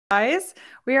Guys,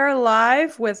 we are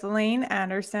live with Lane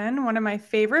Anderson, one of my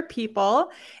favorite people,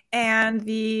 and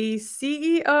the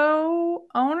CEO,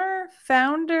 owner,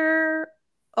 founder,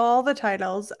 all the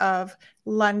titles of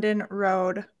London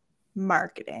Road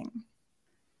Marketing.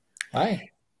 Hi.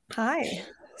 Hi.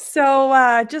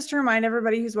 So just to remind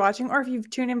everybody who's watching, or if you've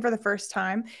tuned in for the first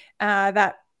time,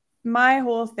 that my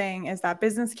whole thing is that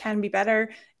business can be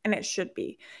better and it should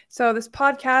be. So this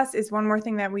podcast is one more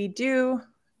thing that we do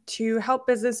to help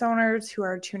business owners who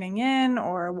are tuning in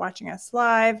or watching us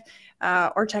live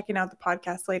or checking out the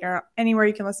podcast later, anywhere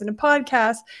you can listen to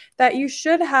podcasts, that you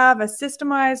should have a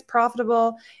systemized,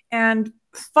 profitable, and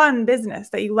fun business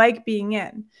that you like being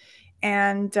in.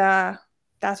 And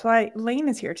that's why Lane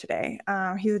is here today.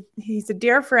 He's a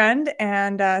dear friend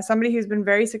and somebody who's been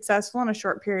very successful in a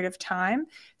short period of time.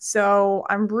 So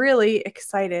I'm really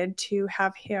excited to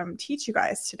have him teach you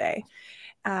guys today.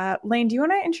 Lane, do you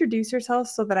want to introduce yourself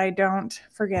so that I don't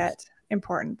forget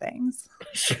important things?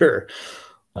 Sure.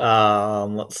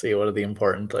 Let's see. What are the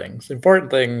important things? The important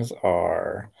things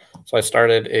are, so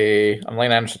I'm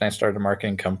Lane Anderson. I started a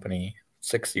marketing company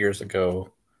 6 years ago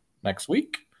next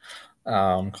week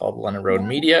called London Road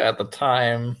Media at the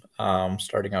time,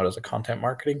 starting out as a content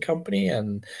marketing company.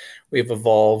 And we've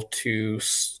evolved to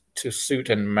suit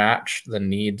and match the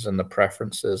needs and the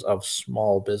preferences of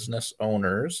small business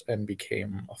owners and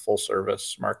became a full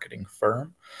service marketing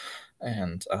firm.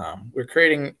 And we're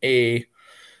creating a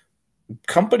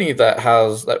company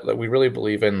that we really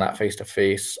believe in, that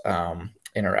face-to-face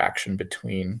interaction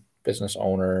between business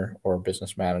owner or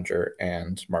business manager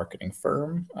and marketing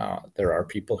firm. There are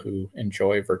people who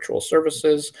enjoy virtual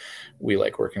services. We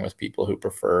like working with people who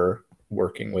prefer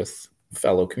working with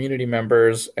fellow community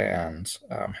members, and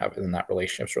having that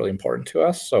relationship is really important to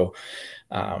us. So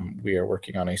we are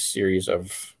working on a series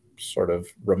of sort of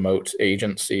remote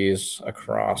agencies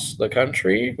across the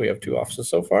country. We have 2 offices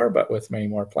so far, but with many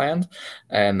more planned.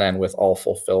 And then with all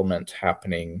fulfillment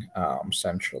happening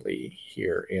centrally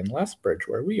here in Lethbridge,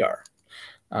 where we are.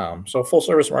 So a full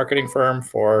service marketing firm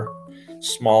for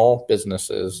small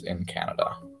businesses in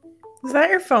Canada. Is that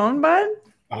your phone, bud?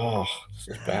 Oh, this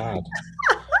is bad.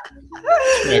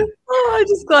 Oh, I'm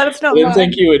just glad it's not I didn't mine.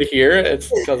 think you would hear it. It's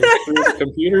because it's through the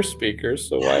computer speakers.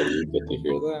 So why do you get to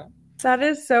hear that? That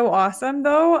is so awesome,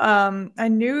 though. I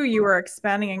knew you were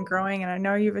expanding and growing, and I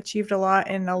know you've achieved a lot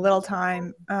in a little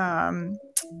time.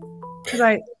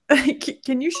 Because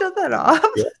can you shut that off?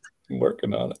 Yeah, I'm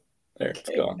working on it. There, it's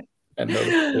gone. And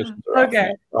notifications are off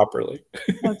now properly.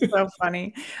 That's so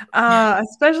funny.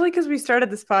 Especially because we started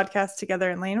this podcast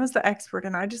together and Lane was the expert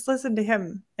and I just listened to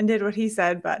him and did what he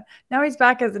said. But now he's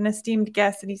back as an esteemed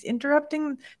guest and he's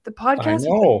interrupting the podcast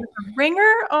with a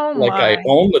ringer. Oh like my. I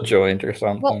own the joint or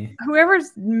something. Well,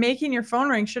 whoever's making your phone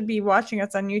ring should be watching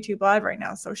us on YouTube Live right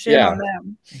now. So shame on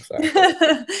them.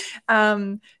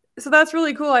 Exactly. So that's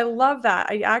really cool. I love that.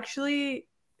 I actually,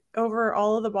 over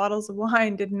all of the bottles of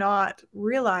wine, did not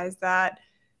realize that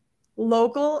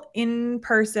local,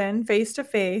 in-person,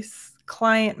 face-to-face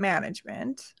client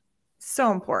management,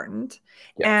 so important.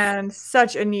 Yes. And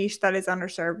such a niche that is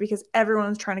underserved because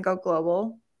everyone's trying to go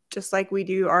global, just like we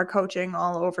do our coaching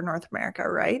all over North America,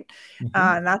 right?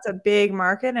 And that's a big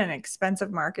market and an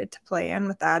expensive market to play in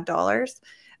with ad dollars.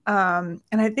 And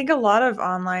I think a lot of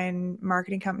online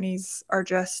marketing companies are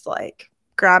just like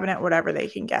grabbing at whatever they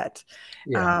can get.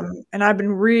 Yeah. And I've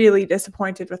been really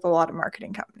disappointed with a lot of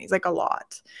marketing companies, like a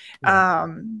lot. Yeah.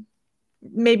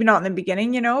 Maybe not in the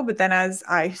beginning, but then as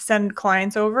I send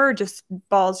clients over, just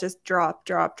balls just drop.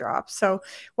 So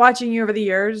watching you over the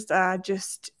years,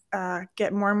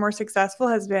 get more and more successful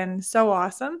has been so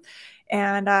awesome.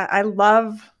 And I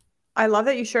love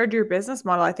that you shared your business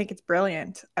model. I think it's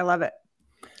brilliant. I love it.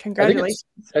 Congratulations.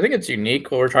 I think it's unique.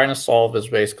 What we're trying to solve is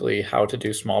basically how to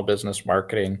do small business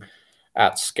marketing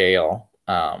at scale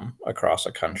across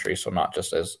a country. So not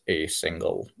just as a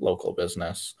single local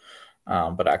business,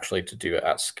 but actually to do it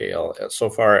at scale. So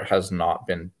far, it has not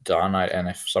been done. And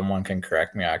if someone can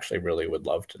correct me, I actually really would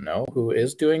love to know who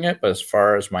is doing it. But as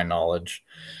far as my knowledge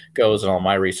goes and all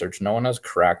my research, no one has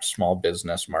cracked small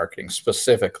business marketing,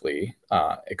 specifically,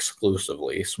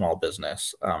 exclusively small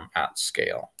business at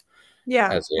scale.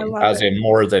 Yeah, as in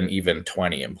more than even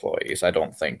 20 employees. I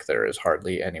don't think there is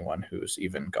hardly anyone who's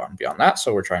even gone beyond that.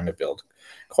 So we're trying to build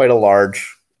quite a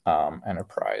large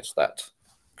enterprise that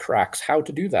cracks how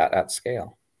to do that at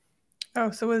scale. Oh,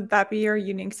 so would that be your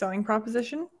unique selling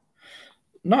proposition?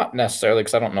 Not necessarily,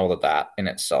 because I don't know that in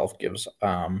itself gives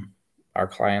our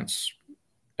clients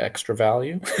extra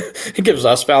value. It gives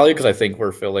us value because I think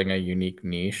we're filling a unique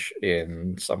niche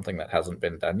in something that hasn't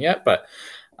been done yet. But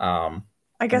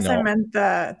I guess I meant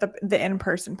the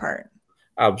in-person part.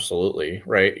 Absolutely.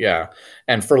 Right. Yeah.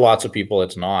 And for lots of people,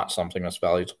 it's not something that's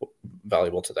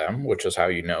valuable to them, which is how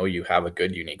you know you have a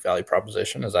good, unique value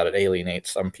proposition, is that it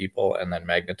alienates some people and then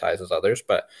magnetizes others.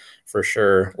 But for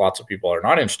sure, lots of people are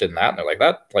not interested in that. And they're like,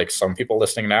 that, like some people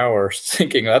listening now are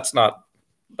thinking that's not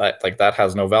that, like, that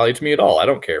has no value to me at all. I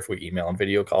don't care if we email and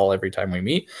video call every time we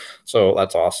meet. So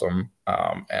that's awesome.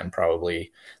 And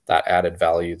probably that added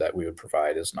value that we would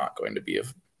provide is not going to be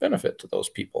of benefit to those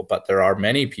people. But there are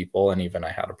many people, and even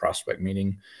I had a prospect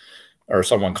meeting or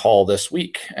someone call this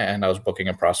week, and I was booking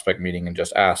a prospect meeting and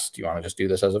just asked, do you want to just do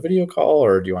this as a video call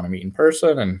or do you want to meet in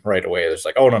person? And right away it's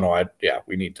like, oh no, I'd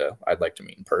like to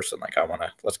meet in person. Like,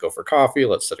 let's go for coffee.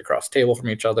 Let's sit across the table from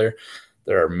each other.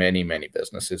 There are many, many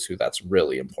businesses who that's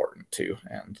really important to,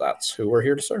 and that's who we're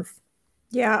here to serve.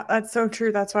 Yeah, that's so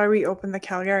true. That's why we opened the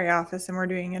Calgary office and we're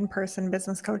doing in-person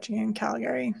business coaching in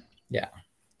Calgary. Yeah.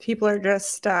 People are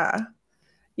just,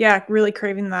 really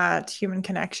craving that human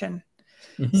connection.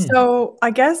 Mm-hmm. So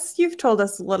I guess you've told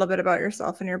us a little bit about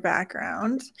yourself and your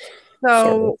background. Sort of.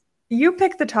 So you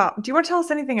pick the top. Do you want to tell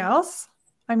us anything else?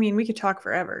 I mean, we could talk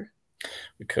forever.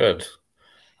 We could.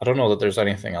 I don't know that there's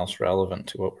anything else relevant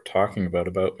to what we're talking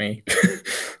about me.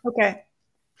 Okay.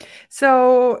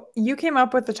 So you came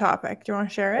up with the topic. Do you want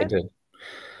to share I it? did.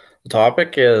 The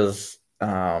topic is,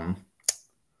 I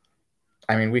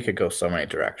mean, we could go so many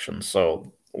directions.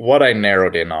 So what I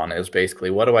narrowed in on is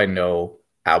basically, what do I know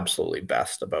absolutely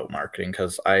best about marketing?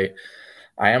 Because I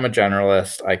am a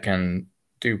generalist. I can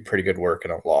do pretty good work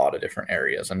in a lot of different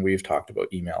areas. And we've talked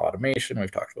about email automation.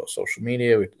 We've talked about social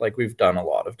media. We've done a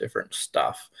lot of different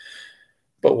stuff.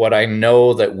 But what I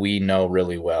know that we know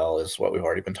really well is what we've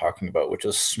already been talking about, which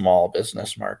is small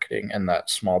business marketing. And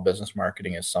that small business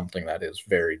marketing is something that is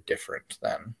very different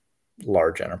than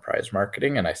large enterprise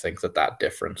marketing. And I think that that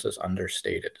difference is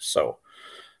understated. So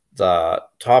the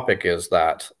topic is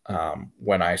that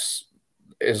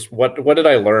what did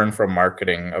I learn from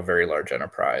marketing a very large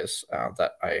enterprise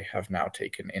that I have now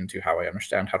taken into how I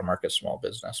understand how to market small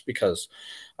business? Because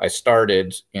I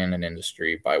started in an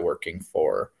industry by working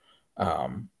for a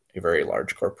very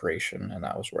large corporation, and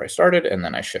that was where I started. And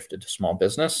then I shifted to small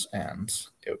business, and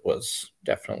it was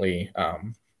definitely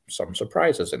some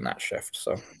surprises in that shift.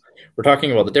 So we're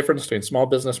talking about the difference between small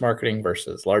business marketing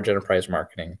versus large enterprise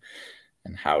marketing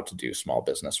and how to do small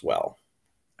business well.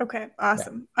 Okay,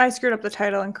 awesome. Yeah. I screwed up the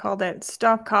title and called it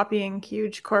Stop Copying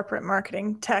Huge Corporate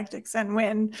Marketing Tactics and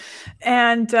Win.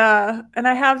 And I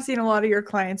have seen a lot of your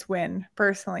clients win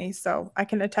personally, so I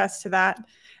can attest to that.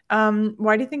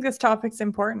 Why do you think this topic's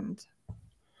important?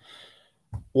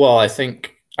 Well,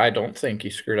 I don't think you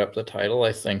screwed up the title.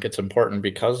 I think it's important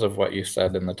because of what you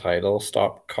said in the title.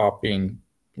 Stop copying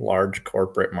large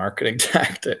corporate marketing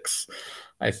tactics,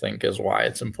 I think, is why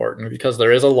it's important, because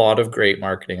there is a lot of great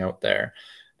marketing out there.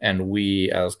 And we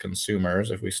as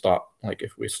consumers, if we stop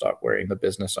wearing the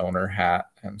business owner hat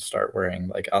and start wearing,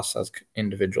 like, us as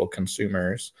individual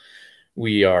consumers,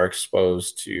 we are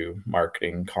exposed to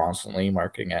marketing constantly,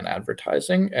 marketing and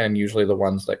advertising. And usually the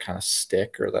ones that kind of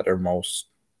stick or that are most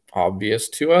obvious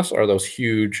to us are those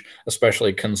huge,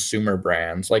 especially consumer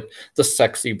brands, like the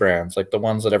sexy brands, like the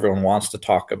ones that everyone wants to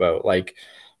talk about, like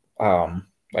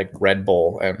Red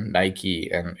Bull and Nike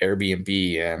and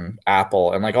Airbnb and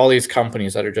Apple and like all these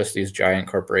companies that are just these giant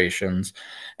corporations,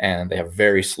 and they have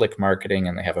very slick marketing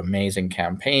and they have amazing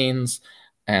campaigns.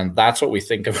 And that's what we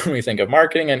think of when we think of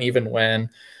marketing. And even when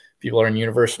people are in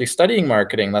university studying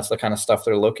marketing, that's the kind of stuff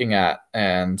they're looking at.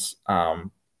 And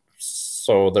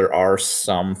so there are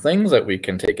some things that we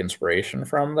can take inspiration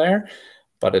from there,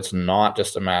 but it's not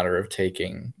just a matter of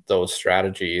taking those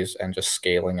strategies and just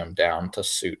scaling them down to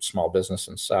suit small business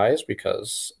in size,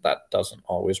 because that doesn't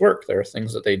always work. There are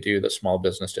things that they do that small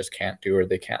business just can't do, or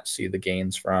they can't see the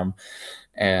gains from.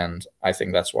 And I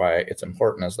think that's why it's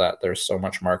important, is that there's so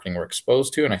much marketing we're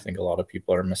exposed to. And I think a lot of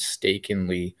people are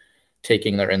mistakenly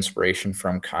taking their inspiration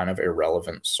from kind of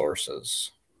irrelevant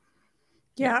sources.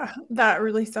 Yeah, that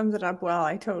really sums it up well.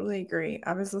 I totally agree.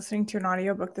 I was listening to an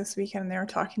audiobook this weekend and they were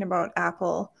talking about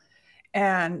Apple,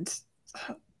 and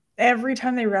every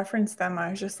time they referenced them,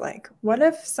 I was just like, what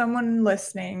if someone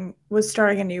listening was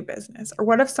starting a new business? Or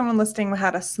what if someone listening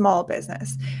had a small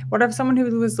business? What if someone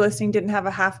who was listening didn't have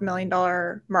a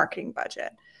 $500,000 marketing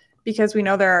budget? Because we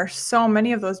know there are so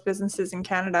many of those businesses in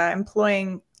Canada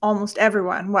employing almost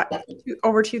everyone,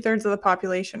 over 2/3 of the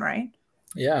population, right?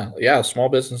 Yeah. Small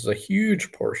business is a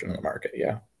huge portion of the market.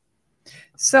 Yeah.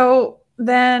 So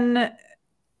then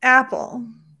Apple,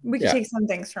 we can take some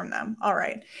things from them. All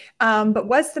right. But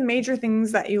what's the major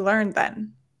things that you learned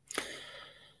then?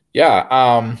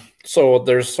 Yeah. So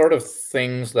there's sort of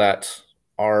things that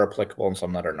are applicable and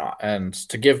some that are not. And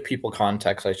to give people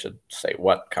context, I should say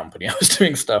what company I was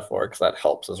doing stuff for, because that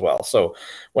helps as well. So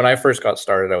when I first got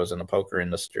started, I was in the poker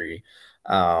industry.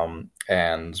 And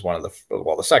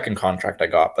the second contract I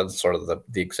got, but sort of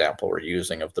the example we're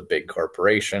using of the big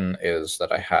corporation, is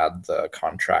that I had the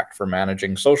contract for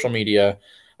managing social media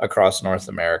across North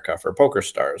America for Poker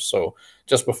Stars. So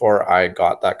just before I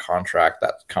got that contract,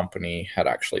 that company had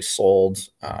actually sold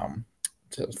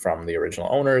from the original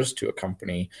owners to a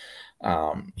company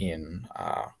in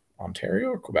Ontario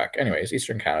or Quebec, anyways,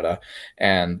 Eastern Canada.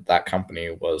 And that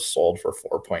company was sold for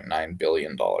 $4.9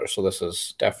 billion. So this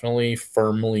is definitely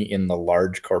firmly in the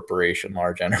large corporation,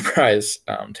 large enterprise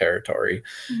territory.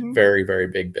 Very, very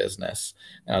big business.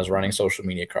 And I was running social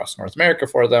media across North America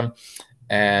for them.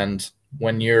 And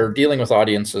when you're dealing with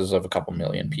audiences of a couple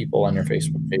million people on your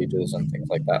Facebook pages and things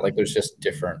like that, like there's just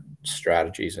different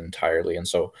strategies entirely. And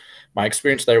so my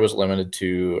experience there was limited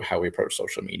to how we approach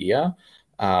social media.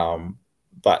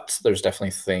 But there's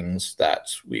definitely things that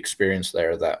we experience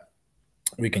there that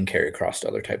we can carry across to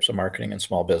other types of marketing and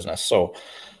small business. So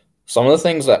some of the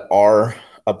things that are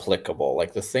applicable,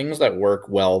 like the things that work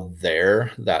well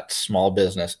there that small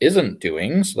business isn't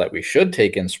doing, so that we should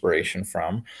take inspiration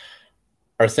from,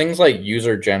 are things like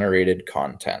user-generated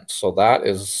content. So that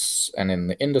is, and in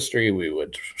the industry, we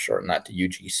would shorten that to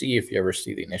UGC. If you ever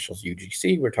see the initials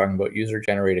UGC, we're talking about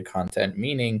user-generated content,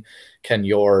 meaning can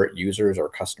your users or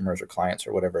customers or clients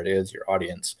or whatever it is, your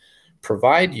audience,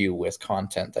 provide you with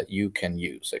content that you can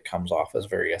use. It comes off as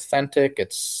very authentic.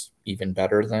 It's even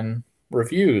better than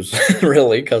reviews,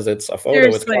 really, because it's a photo.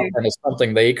 It's content. It's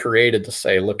something they created to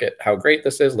say, look at how great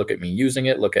this is, look at me using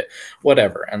it, look at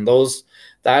whatever. And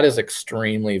that is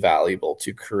extremely valuable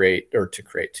to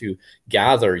to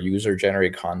gather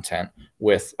user-generated content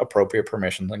with appropriate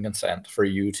permissions and consent for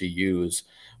you to use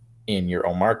in your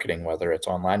own marketing, whether it's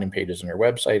on landing pages on your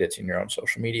website, it's in your own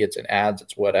social media, it's in ads,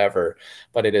 it's whatever.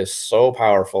 But it is so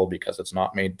powerful because it's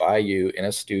not made by you in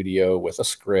a studio with a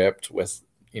script, with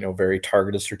very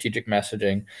targeted strategic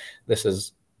messaging. This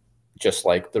is just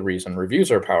like the reason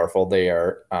reviews are powerful. They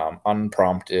are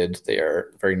unprompted. They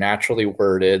are very naturally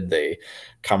worded. They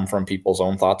come from people's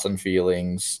own thoughts and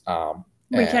feelings.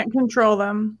 We can't control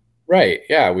them. Right.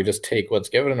 Yeah. We just take what's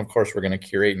given. And of course, we're going to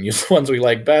curate and use the ones we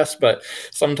like best. But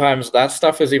sometimes that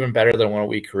stuff is even better than what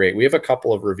we create. We have a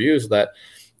couple of reviews that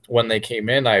when they came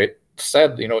in, I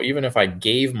said, even if I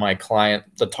gave my client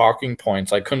the talking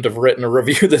points, I couldn't have written a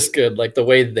review this good. Like the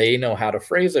way they know how to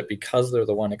phrase it, because they're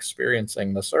the one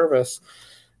experiencing the service,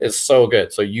 is so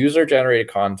good. So user-generated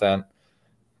content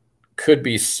could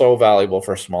be so valuable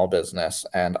for small business,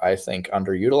 and I think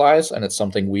underutilized. And it's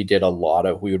something we did a lot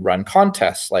of. We would run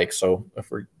contests, so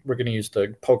if we're going to use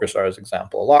the Poker Stars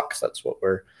example a lot, because that's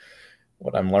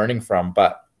what I'm learning from.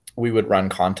 But we would run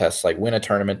contests like win a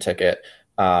tournament ticket,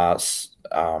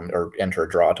 or enter a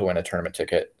draw to win a tournament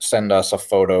ticket, send us a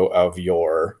photo of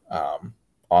your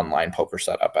online poker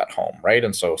setup at home, right?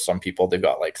 And so some people, they've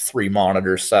got like 3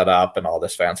 monitors set up and all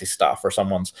this fancy stuff, or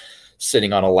someone's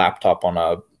sitting on a laptop on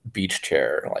a beach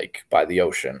chair, like by the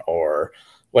ocean, or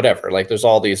whatever. Like there's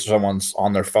all these, someone's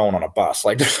on their phone on a bus.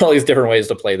 Like there's all these different ways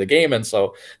to play the game. And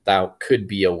so that could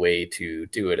be a way to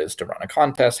do it, is to run a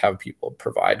contest, have people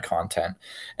provide content,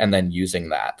 and then using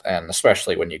that. And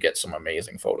especially when you get some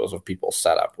amazing photos of people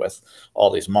set up with all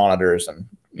these monitors and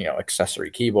accessory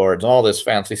keyboards and all this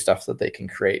fancy stuff that they can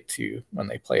create to when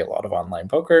they play a lot of online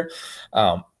poker.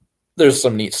 There's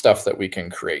some neat stuff that we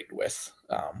can create with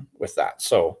that.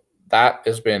 So that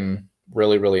has been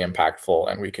really, really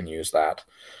impactful, and we can use that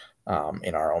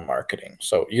in our own marketing.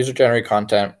 So user-generated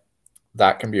content,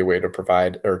 that can be a way to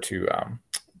provide, or to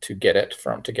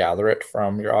gather it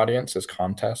from your audience, is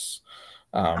contests.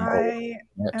 We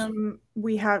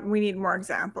need more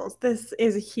examples. This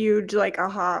is a huge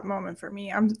aha moment for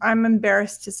me. I'm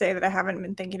embarrassed to say that I haven't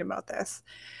been thinking about this.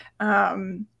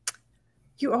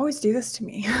 You always do this to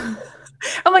me.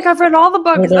 I'm like, I've read all the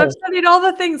books, I've studied all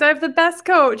the things, I have the best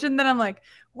coach, and then I'm like,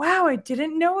 wow, I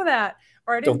didn't know that,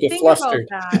 or I didn't think about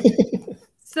that.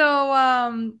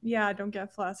 So yeah, don't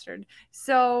get flustered.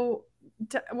 So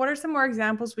what are some more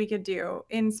examples we could do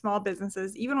in small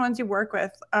businesses, even ones you work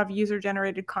with, of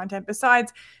user-generated content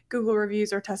besides Google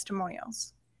reviews or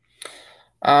testimonials?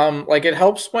 It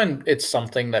helps when it's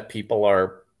something that people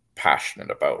are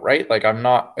passionate about, right?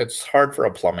 It's hard for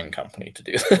a plumbing company to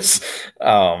do this.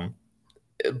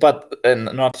 And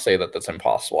not to say that that's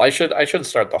impossible. I should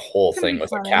start the whole thing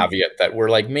with a caveat that we're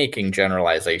making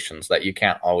generalizations, that you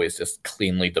can't always just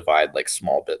cleanly divide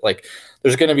small bit.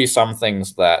 There's going to be some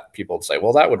things that people would say,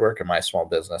 well, that would work in my small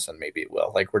business, and maybe it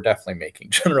will. We're definitely making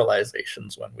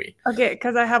generalizations when we. Okay,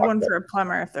 because I have one for a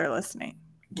plumber if they're listening.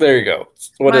 There you go.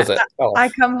 What My is it? Tell I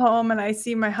us. come home and I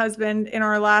see my husband in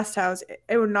our last house.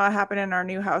 It would not happen in our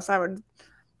new house. I would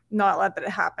not let that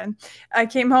happen. I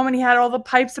came home and he had all the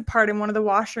pipes apart in one of the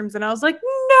washrooms, and I was like,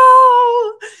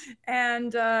 no.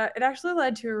 And it actually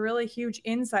led to a really huge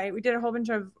insight. We did a whole bunch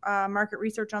of market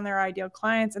research on their ideal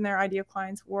clients, and their ideal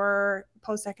clients were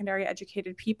post-secondary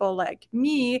educated people like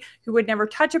me who would never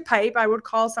touch a pipe. I would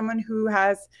call someone who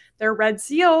has their red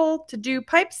seal to do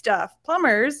pipe stuff,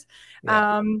 plumbers.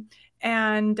 Yeah.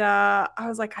 And I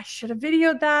was like, I should have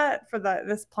videoed that for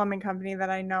this plumbing company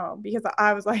that I know, because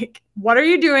I was like, what are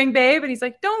you doing, babe? And he's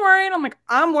like, don't worry. And I'm like,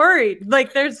 I'm worried.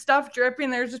 Like, there's stuff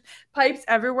dripping. There's just pipes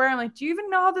everywhere. I'm like, do you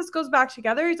even know how this goes back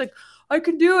together? He's like, I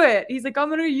can do it. He's like, I'm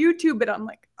going to YouTube it. I'm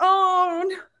like, oh,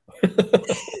 no.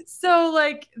 So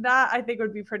like that, I think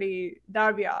would be that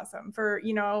would be awesome for,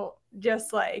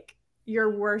 just like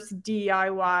your worst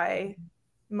DIY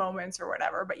moments or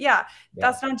whatever. But yeah,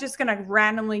 that's not just going to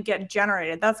randomly get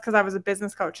generated. That's because I was a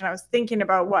business coach and I was thinking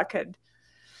about what could.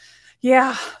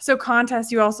 Yeah. So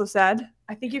contest, you also said.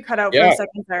 I think you cut out for a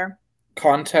second there.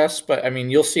 Contests, but I mean,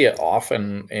 you'll see it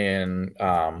often in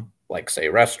like say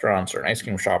restaurants or an ice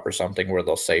cream shop or something where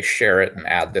they'll say share it and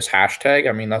add this hashtag.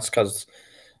 I mean, that's because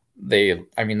they're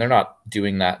not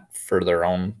doing that for their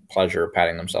own pleasure,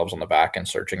 patting themselves on the back and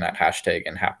searching that hashtag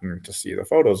and happening to see the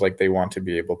photos. Like, they want to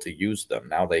be able to use them.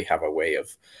 Now they have a way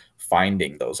of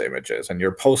finding those images, and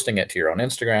you're posting it to your own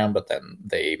Instagram, but then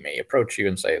they may approach you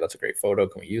and say, that's a great photo,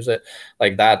 can we use it?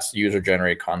 Like, that's user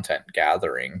generated content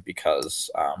gathering,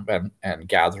 because and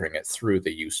gathering it through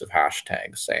the use of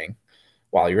hashtags, saying,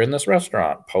 while you're in this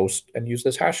restaurant, post and use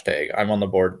this hashtag. I'm on the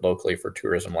board locally for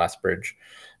Tourism Lethbridge,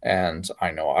 and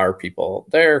I know our people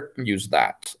there use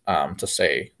that to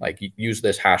say, like, use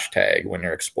this hashtag when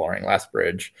you're exploring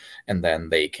Lethbridge, and then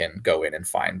they can go in and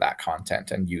find that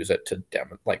content and use it to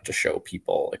to show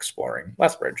people exploring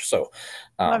Lethbridge. So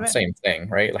same thing,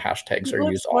 right? The hashtags People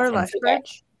are used explore often for that.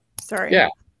 Lethbridge. Sorry. Yeah,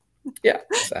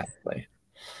 exactly.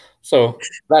 So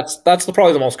that's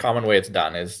probably the most common way it's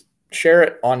done, is share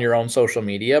it on your own social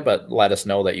media, but let us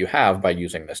know that you have by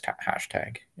using this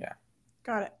hashtag. Yeah.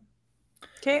 Got it.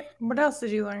 Okay. What else did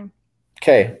you learn?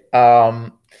 Okay.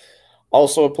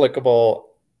 Also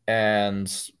applicable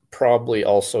and probably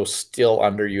also still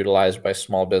underutilized by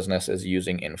small business is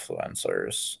using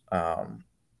influencers.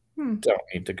 Don't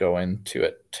need to go into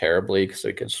it terribly because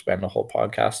we could spend a whole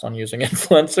podcast on using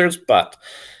influencers, but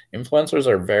influencers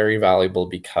are very valuable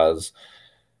because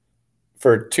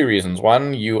for two reasons.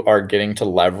 One, you are getting to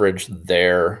leverage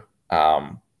their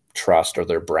trust or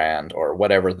their brand or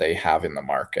whatever they have in the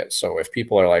market. So if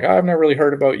people are like, oh, I've never really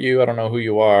heard about you, I don't know who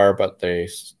you are, but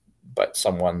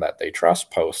someone that they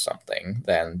trust posts something,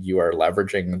 then you are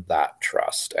leveraging that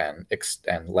trust and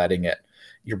letting it,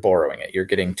 you're borrowing it. You're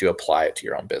getting to apply it to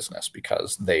your own business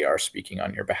because they are speaking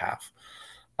on your behalf.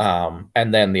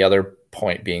 And then the other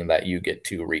point being that you get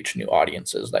to reach new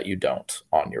audiences that you don't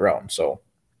on your own. So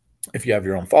if you have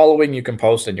your own following, you can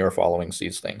post and your following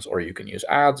sees things, or you can use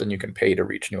ads and you can pay to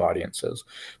reach new audiences.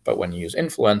 But when you use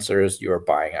influencers, you are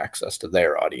buying access to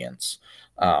their audience,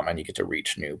 and you get to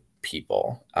reach new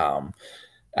people.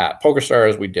 At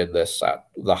PokerStars, we did this at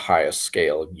the highest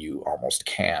scale you almost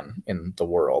can in the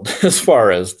world as far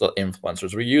as the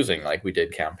influencers we're using. Like, we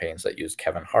did campaigns that used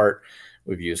Kevin Hart.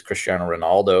 We've used Cristiano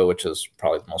Ronaldo, which is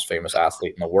probably the most famous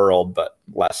athlete in the world, but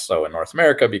less so in North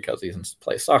America because he doesn't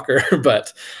play soccer.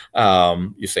 But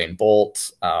Usain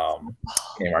Bolt,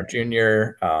 Neymar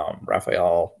Jr.,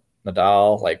 Rafael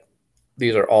Nadal, like,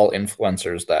 these are all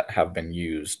influencers that have been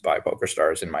used by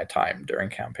PokerStars in my time during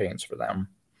campaigns for them.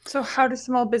 So how do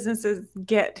small businesses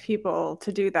get people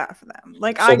to do that for them?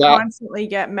 Like, I constantly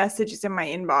get messages in my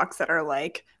inbox that are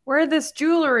like, wear this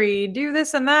jewelry, do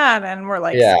this and that. And we're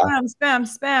like, spam,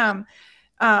 spam,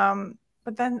 spam.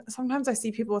 But then sometimes I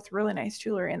see people with really nice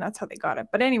jewelry and that's how they got it.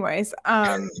 But anyways,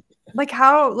 like,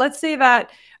 let's say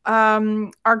that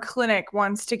our clinic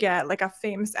wants to get like a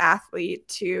famous athlete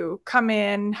to come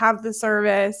in, have the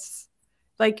service.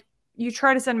 Like, you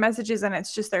try to send messages and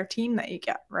it's just their team that you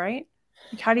get, right?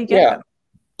 Like, how do you get them?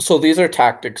 So these are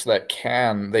tactics that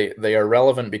they are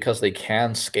relevant because they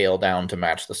can scale down to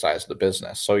match the size of the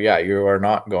business. So yeah, you are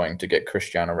not going to get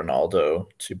Cristiano Ronaldo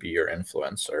to be your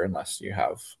influencer unless you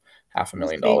have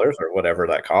 $500,000 or whatever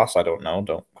that costs. I don't know.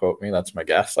 Don't quote me. That's my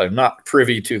guess. I'm not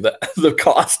privy to the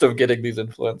cost of getting these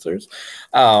influencers.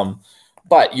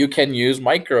 But you can use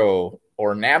micro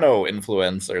or nano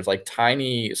influencers, like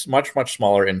tiny, much, much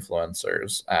smaller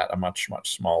influencers at a much,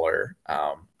 much smaller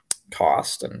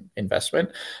cost and investment,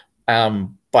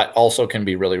 but also can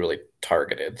be really, really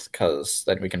targeted, because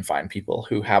then we can find people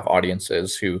who have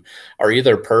audiences who are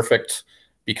either perfect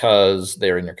because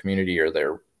they're in your community or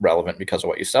they're relevant because of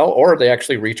what you sell, or they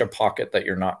actually reach a pocket that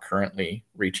you're not currently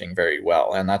reaching very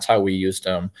well. And that's how we used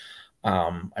them.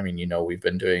 I mean, we've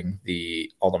been doing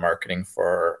all the marketing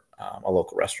for a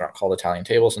local restaurant called Italian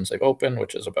Table since they've opened,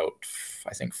 which is about,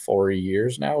 I think, 4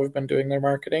 years now we've been doing their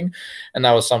marketing. And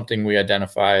that was something we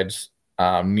identified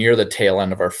near the tail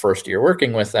end of our first year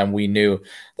working with them. We knew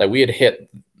that we had hit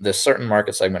this certain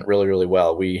market segment really, really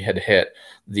well. We had hit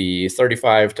the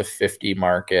 35 to 50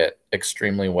 market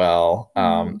extremely well.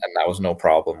 And that was no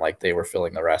problem. Like, they were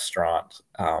filling the restaurant.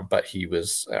 But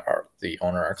the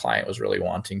owner, our client, was really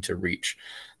wanting to reach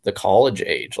the college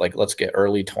age. Like, let's get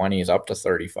early 20s up to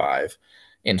 35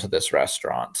 into this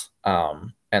restaurant.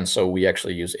 And so we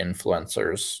actually use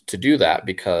influencers to do that,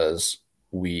 because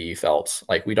we felt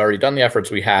like we'd already done the efforts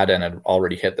we had and had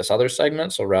already hit this other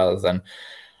segment. So rather than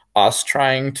us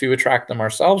trying to attract them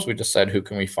ourselves, we just said, who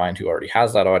can we find who already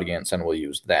has that audience, and we'll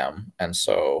use them. And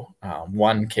so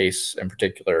one case in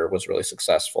particular was really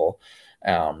successful.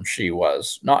 She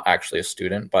was not actually a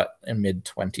student, but a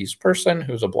mid-20s person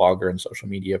who's a blogger and social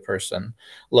media person.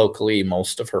 Locally,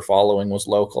 most of her following was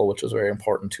local, which was very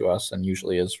important to us and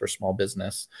usually is for small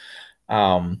business.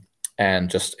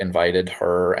 And just invited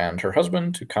her and her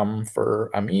husband to come for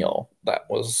a meal that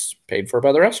was paid for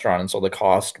by the restaurant. And so the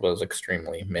cost was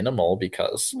extremely minimal,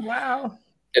 because Wow.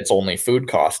 it's only food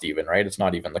cost even, right? It's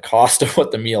not even the cost of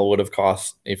what the meal would have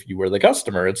cost if you were the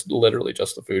customer. It's literally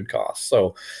just the food cost.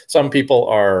 So some people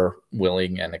are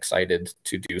willing and excited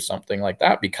to do something like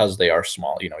that because they are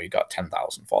small. You got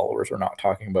 10,000 followers. We're not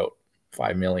talking about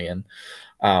 5 million.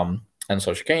 And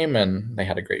so she came and they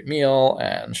had a great meal,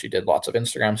 and she did lots of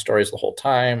Instagram stories the whole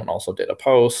time, and also did a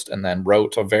post, and then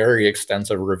wrote a very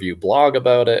extensive review blog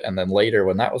about it. And then later,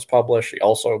 when that was published, she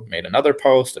also made another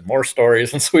post and more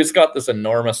stories. And so he's got this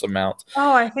enormous amount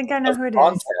Oh, I think I know of who it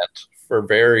content is.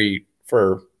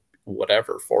 for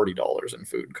whatever, $40 in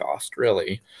food cost,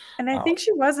 really. And I think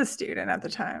she was a student at the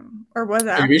time, or was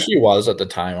Maybe active. she was at the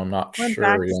time. I'm not Went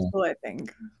back sure. to Yeah. school, I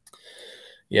think.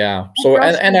 Yeah. Oh So,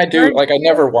 gosh, and I do, sorry. like, I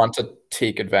never want to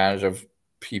take advantage of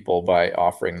people by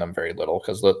offering them very little,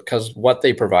 because what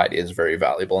they provide is very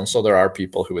valuable. And so there are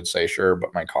people who would say, sure,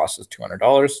 but my cost is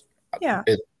 $200. Yeah,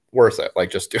 It's worth it. Like,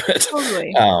 just do it.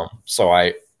 totally. So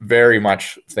I very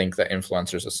much think that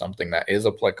influencers is something that is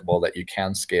applicable, that you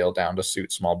can scale down to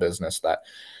suit small business, that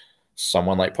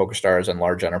someone like PokerStars and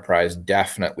large enterprise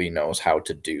definitely knows how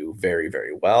to do very,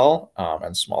 very well.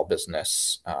 And small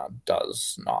business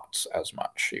does not as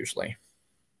much usually.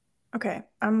 Okay,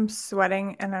 I'm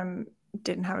sweating and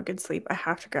didn't have a good sleep. I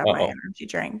have to grab my Uh-oh. energy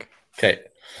drink. Okay.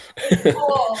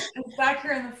 Oh, it's back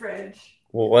here in the fridge.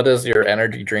 Well, what is your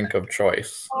energy drink of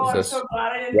choice? Oh, Is I'm this so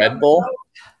glad I didn't Red Bull?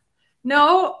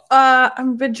 No,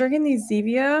 I've been drinking these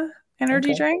Zevia energy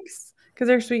Okay. drinks because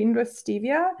they're sweetened with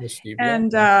stevia. The stevia.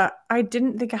 And I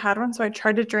didn't think I had one, so I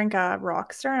tried to drink a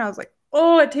Rockstar, and I was like,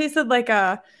 oh, it tasted like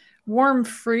a warm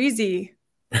freezy.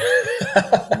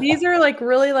 These are like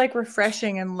really like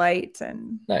refreshing and light,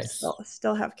 and Nice.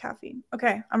 still have caffeine.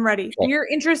 Okay, I'm ready. Okay. You're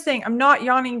interesting. I'm not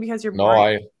yawning because you're No,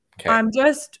 boring. okay. I'm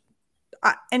just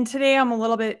and today I'm a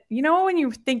little bit, when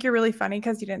you think you're really funny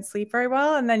because you didn't sleep very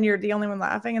well, and then you're the only one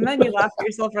laughing, and then you laugh at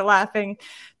yourself for laughing.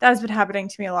 That has been happening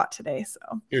to me a lot today. So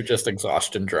You're just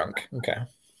exhausted drunk. Okay.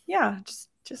 Yeah,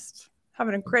 just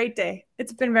having a great day.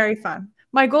 It's been very fun.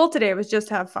 My goal today was just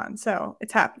to have fun, so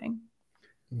it's happening.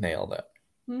 Nailed it.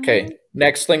 Okay.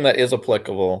 Next thing that is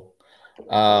applicable.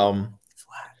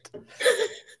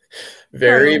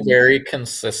 Very, very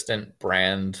consistent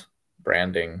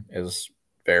branding is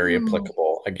very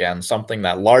applicable. Again, something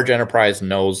that large enterprise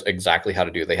knows exactly how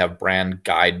to do. They have brand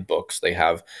guidebooks. They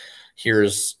have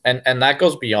and that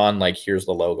goes beyond like, here's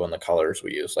the logo and the colors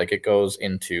we use. Like, it goes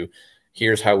into,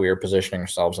 here's how we are positioning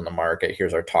ourselves in the market.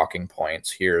 Here's our talking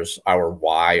points. Here's our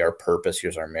why, our purpose.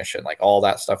 Here's our mission. Like, all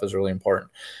that stuff is really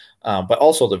important. But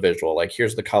also the visual, like,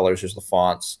 here's the colors, here's the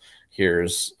fonts,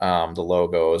 here's the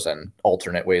logos and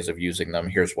alternate ways of using them.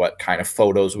 Here's what kind of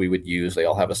photos we would use. They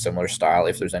all have a similar style.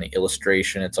 If there's any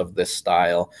illustration, it's of this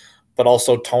style. But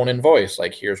also tone and voice,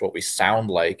 like, here's what we sound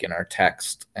like in our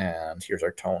text, and here's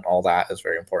our tone. All that is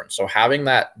very important. So having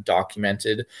that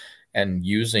documented and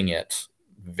using it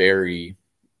very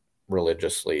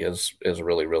religiously is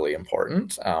really, really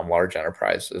important. Large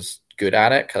enterprise is good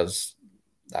at it because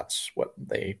that's what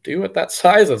they do at that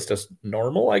size. It's just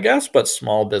normal, I guess. But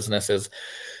small businesses,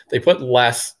 they put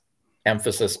less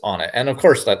emphasis on it. And of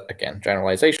course, that, again,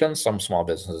 generalization, some small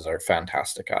businesses are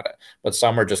fantastic at it, but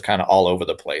some are just kind of all over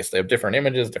the place. They have different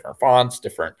images, different fonts,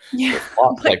 different,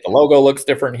 like, the logo looks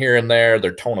different here and there.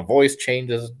 Their tone of voice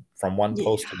changes from one Yeah,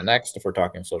 post to the next. If we're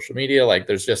talking social media, like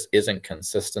there's just isn't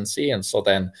consistency. And so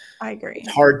then I it's agree.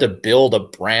 hard to build a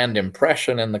brand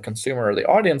impression in the consumer or the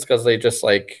audience because they just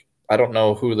like, I don't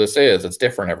know who this is. It's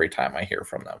different every time I hear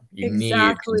from them. You need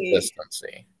Exactly.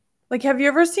 consistency. Like, have you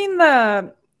ever seen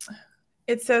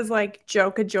it says like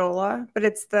Joca-Jola, but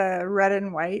it's the red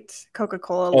and white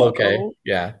Coca-Cola Okay. logo,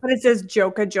 Yeah. but it says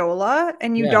Joca-Jola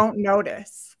and you Yeah. don't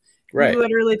notice. You Right.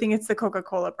 literally think it's the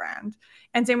Coca-Cola brand.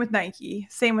 And same with Nike,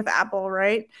 same with Apple,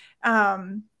 right?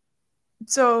 Um,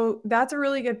 so that's a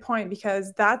really good point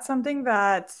because that's something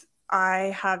that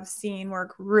I have seen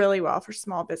work really well for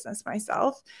small business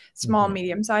myself, small, Mm-hmm.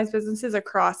 medium sized businesses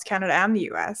across Canada and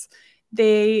the US.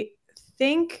 They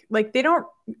think like they don't.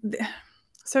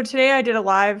 So today I did a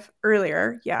live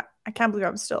earlier. Yeah, I can't believe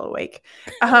I'm still awake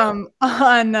on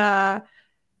how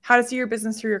to see your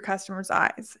business through your customers'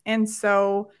 eyes. And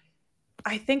so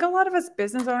I think a lot of us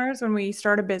business owners, when we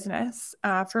start a business,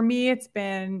 for me, it's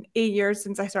been 8 years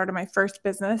since I started my first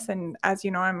business. And as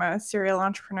you know, I'm a serial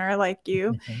entrepreneur like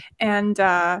you. Mm-hmm. And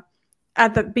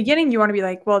at the beginning, you want to be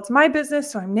like, well, it's my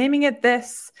business, so I'm naming it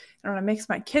this. I'm going to mix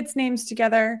my kids' names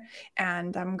together.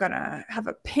 And I'm going to have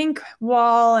a pink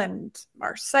wall, and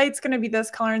our site's going to be this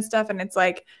color and stuff. And it's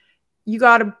like, you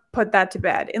got to put that to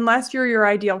bed unless you're your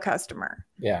ideal customer.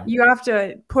 Yeah. You have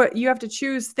to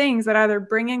choose things that either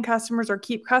bring in customers or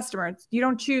keep customers. You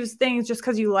don't choose things just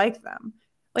because you like them.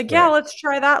 Like, yeah, Right. let's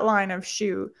try that line of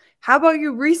shoe. How about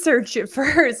you research it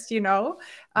first, you know?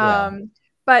 Yeah.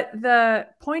 But the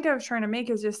point I was trying to make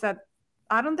is just that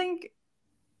I don't think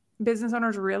business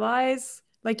owners realize,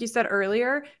 like you said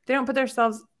earlier, they don't put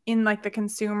themselves in like the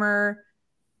consumer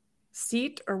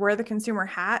seat or wear the consumer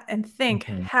hat and think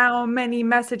Mm-hmm. how many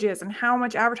messages and how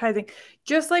much advertising.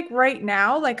 Just like right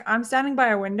now, like I'm standing by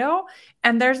a window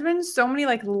and there's been so many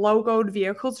like logoed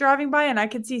vehicles driving by and I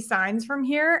could see signs from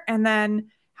here. And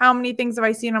then how many things have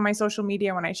I seen on my social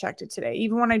media when I checked it today,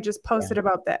 even when I just posted Yeah.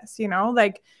 about this, you know,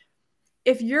 like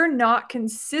if you're not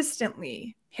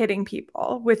consistently hitting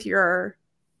people with your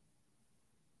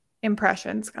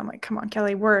impressions. I'm like, come on,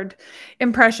 Kelly, word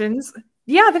impressions.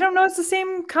 Yeah, they don't know it's the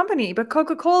same company, but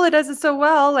Coca-Cola does it so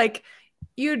well. Like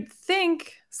you'd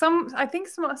think I think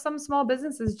some small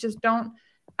businesses just don't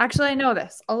actually, I know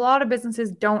this. A lot of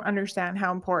businesses don't understand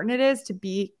how important it is to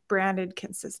be branded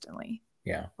consistently.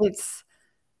 Yeah. It's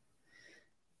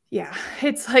yeah,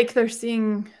 it's like they're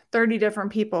seeing 30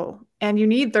 different people and you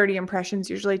need 30 impressions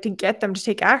usually to get them to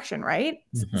take action, right?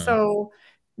 Mm-hmm. So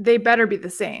they better be the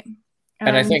same.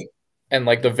 And I And think, and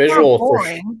like the it's not visual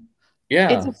boring.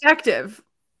 It's yeah. effective.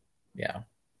 Yeah.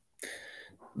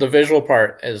 The visual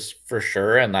part is for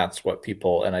sure. And that's what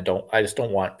people, and I just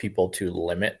don't want people to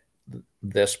limit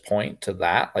this point to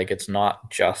that. Like it's not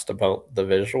just about the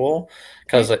visual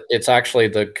because Okay. it's actually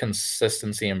the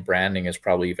consistency and branding is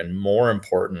probably even more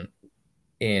important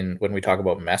in when we talk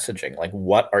about messaging. Like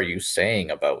what are you saying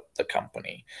about the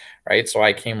company, right? So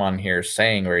I came on here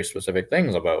saying very specific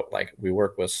things about like we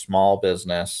work with small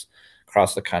business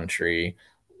across the country,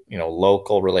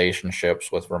 local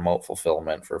relationships with remote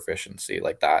fulfillment for efficiency,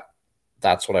 like that.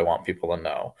 That's what I want people to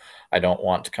know. I don't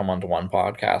want to come onto one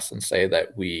podcast and say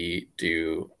that we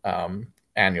do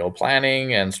annual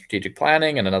planning and strategic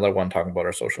planning, and another one talking about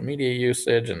our social media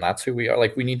usage, and that's who we are.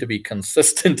 Like we need to be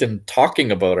consistent in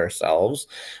talking about ourselves.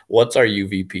 What's our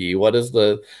UVP?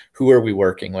 Who are we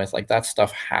working with? Like that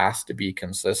stuff has to be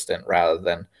consistent rather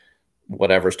than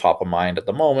whatever's top of mind at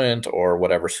the moment or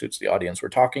whatever suits the audience we're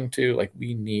talking to. Like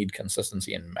we need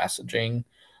consistency in messaging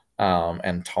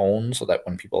and tone so that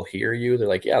when people hear you, they're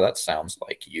like, yeah, that sounds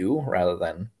like you, rather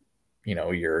than,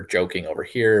 you're joking over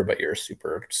here, but you're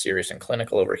super serious and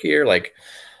clinical over here. Like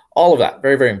all of that,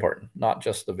 very, very important, not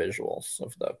just the visuals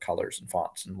of the colors and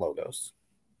fonts and logos.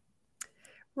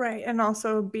 Right. And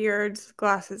also beards,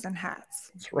 glasses, and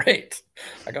hats. That's right.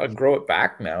 I got to grow it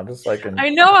back now, just so I can I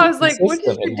know. I be was like, what did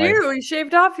consistent you in my, do? You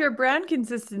shaved off your brand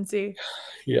consistency.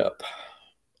 yep.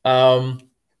 Um,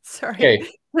 Sorry. okay.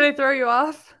 Did I throw you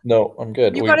off? No, I'm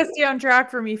good. You got to stay on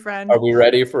track for me, Are friend. we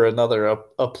ready for another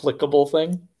applicable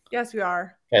thing? Yes, we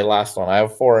are. Okay, last one. I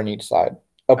have 4 on each side.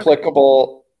 Okay.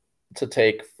 Applicable to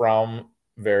take from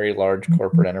very large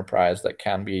corporate enterprise that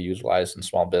can be utilized in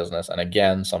small business. And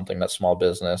again, something that small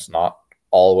business, not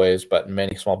always, but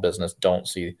many small business don't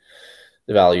see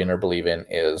the value in or believe in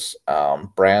is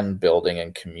brand building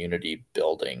and community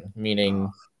building,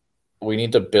 meaning we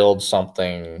need to build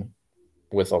something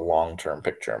with a long-term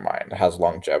picture in mind. It has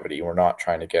longevity. We're not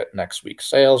trying to get next week's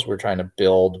sales. We're trying to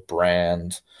build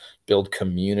brand, build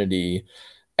community.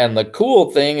 And the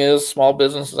cool thing is small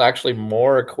business is actually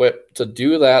more equipped to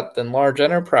do that than large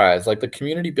enterprise. Like the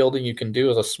community building you can do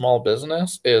as a small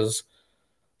business is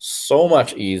so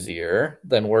much easier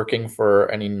than working for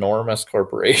an enormous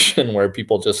corporation where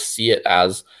people just see it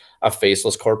as a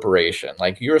faceless corporation.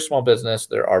 Like you're a small business,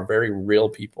 there are very real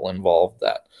people involved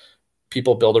that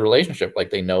people build a relationship.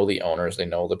 Like they know the owners, they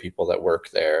know the people that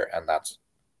work there, and that's,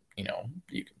 you know,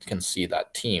 you can see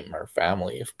that team or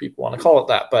family, if people want to call it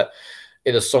that. But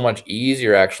it is so much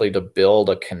easier actually to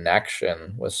build a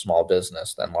connection with small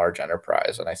business than large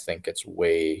enterprise. And I think it's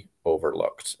way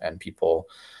overlooked. And people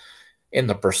in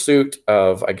the pursuit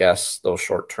of, I guess, those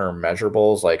short-term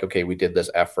measurables, like, okay, we did this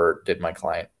effort, did my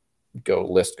client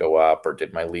list go up, or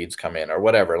did my leads come in, or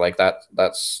whatever, like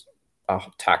that's a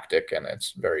tactic, and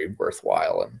it's very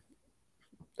worthwhile, and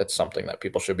it's something that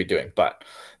people should be doing. But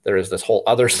there is this whole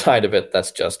other side of it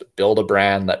that's just build a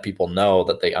brand that people know,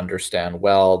 that they understand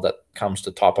well, that comes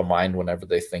to top of mind whenever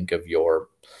they think of your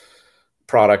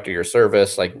product or your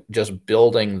service. Like just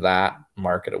building that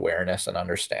market awareness and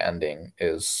understanding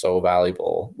is so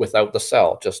valuable without the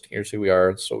sell. Just here's who we are,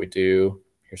 it's what we do,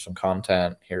 here's some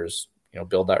content, here's, you know,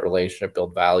 build that relationship,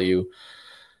 build value.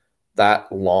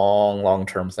 That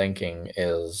long-term thinking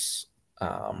is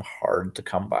hard to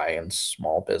come by in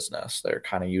small business. They're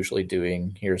kind of usually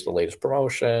doing, here's the latest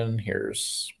promotion,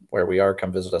 here's where we are,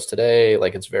 come visit us today.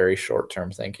 Like it's very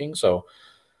short-term thinking. So,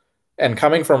 and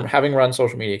coming from having run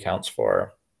social media accounts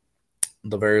for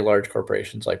the very large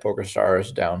corporations like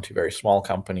PokerStars down to very small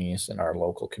companies in our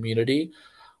local community,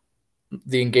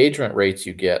 the engagement rates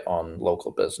you get on local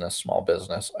business, small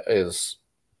business, is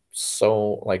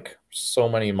so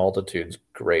many multitudes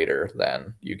greater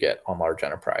than you get on large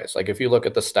enterprise. Like if you look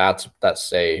at the stats that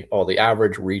say, oh, the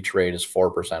average reach rate is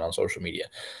 4% on social media,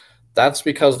 that's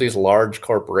because these large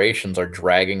corporations are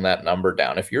dragging that number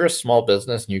down. If you're a small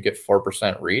business and you get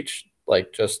 4% reach,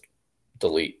 like just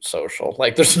delete social.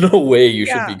 Like there's no way you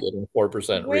should be getting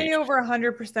 4% way reach. over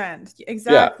 100%.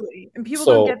 Exactly. Yeah. And people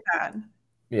don't get that.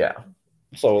 Yeah.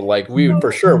 So like we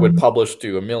for sure would publish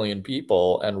to 1 million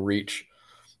people and reach,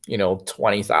 you know,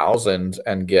 20,000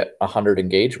 and get 100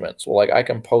 engagements. Well, like I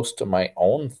can post to my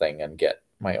own thing and get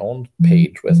my own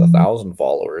page with 1,000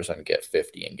 followers and get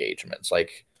 50 engagements.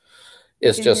 Like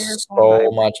it's just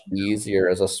so much easier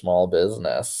as a small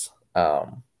business.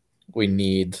 We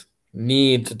need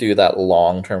to do that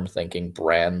long-term thinking,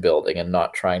 brand building, and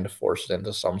not trying to force it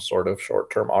into some sort of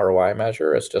short-term ROI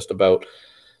measure. It's just about,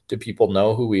 do people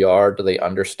know who we are? Do they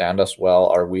understand us well?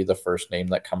 Are we the first name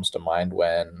that comes to mind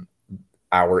when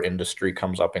our industry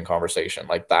comes up in conversation?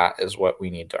 Like that is what we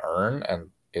need to earn, and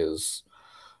is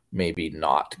maybe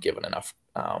not given enough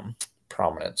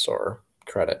prominence or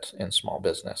credit in small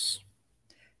business.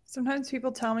 Sometimes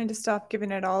people tell me to stop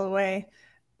giving it all away,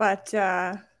 but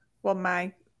well,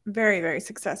 my very, very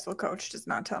successful coach does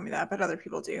not tell me that, but other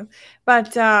people do.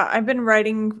 But I've been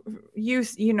writing,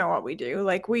 you know what we do.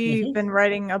 Like we've been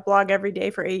writing a blog every day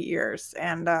for 8 years,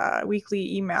 and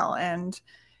weekly email and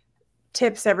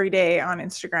tips every day on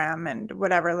Instagram and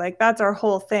whatever. Like that's our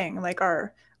whole thing. Like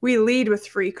we lead with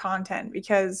free content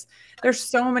because there's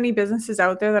so many businesses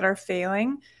out there that are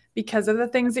failing because of the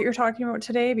things that you're talking about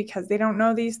today, because they don't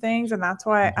know these things. And that's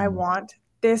why I want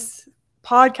this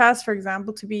podcast, for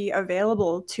example, to be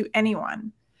available to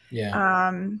anyone.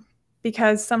 Yeah.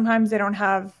 Because sometimes they don't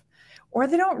have, or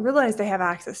they don't realize they have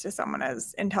access to someone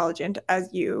as intelligent as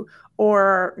you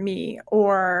or me,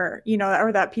 or, you know,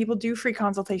 or that people do free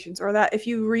consultations, or that if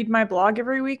you read my blog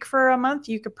every week for a month,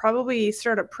 you could probably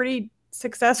start a pretty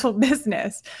successful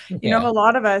business. You know, a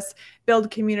lot of us build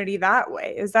community that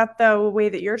way. Is that the way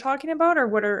that you're talking about, or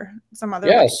what are some other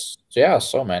ways? Yeah,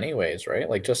 so many ways, right?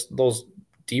 Like just those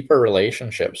deeper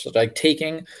relationships, like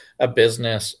taking a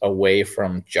business away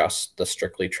from just the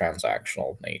strictly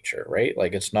transactional nature, right?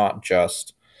 Like it's not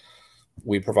just,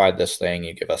 we provide this thing,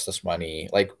 you give us this money.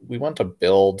 Like we want to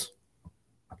build,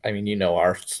 I mean, you know,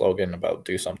 our slogan about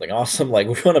do something awesome. Like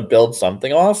we want to build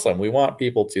something awesome. We want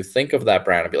people to think of that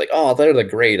brand and be like, oh, they're the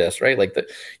greatest, right? Like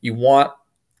you want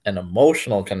an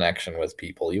emotional connection with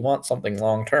people. You want something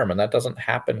long-term, and that doesn't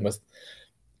happen with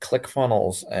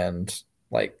ClickFunnels and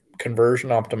like conversion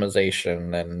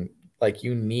optimization. And like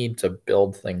you need to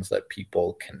build things that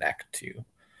people connect to,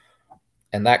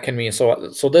 and that can mean,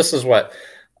 so this is what,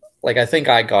 like, I think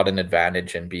I got an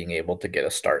advantage in being able to get a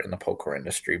start in the poker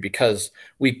industry because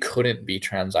we couldn't be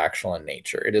transactional in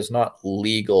nature. It is not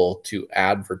legal to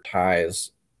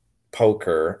advertise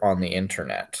poker on the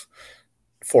internet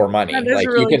for money. That is like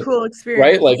a really cool experience,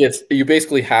 right? Like you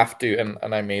basically have to,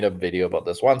 and I made a video about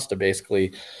this once, to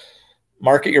basically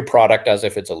market your product as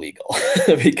if it's illegal.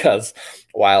 Because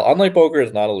while online poker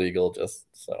is not illegal, just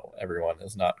so everyone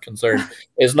is not concerned,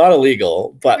 is not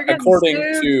illegal, but according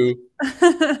to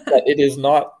that, it is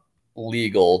not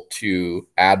legal to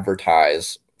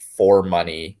advertise for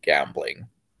money gambling,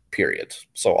 period.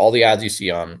 So all the ads you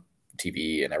see on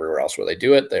TV and everywhere else where they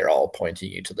do it, they're all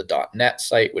pointing you to the .net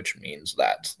site, which means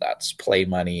that that's play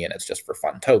money and it's just for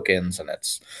fun tokens and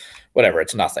it's whatever,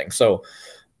 it's nothing. So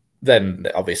then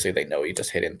obviously they know you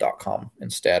just hit in .com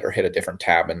instead or hit a different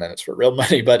tab and then it's for real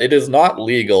money. But it is not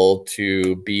legal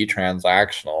to be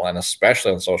transactional, and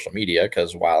especially on social media,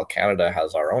 because while Canada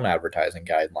has our own advertising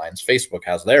guidelines, Facebook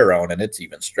has their own, and it's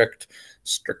even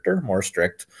more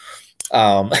strict.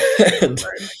 Um, and,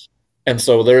 and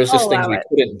so there's just things we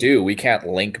couldn't do. We can't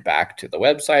link back to the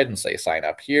website and say, sign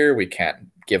up here. We can't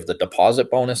give the deposit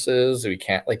bonuses. We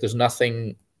can't, like, there's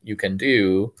nothing you can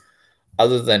do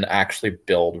other than actually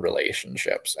build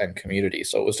relationships and community.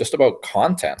 So it was just about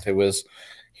content. It was,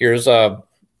 here's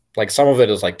like some of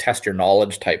it is like test your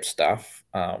knowledge type stuff,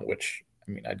 which,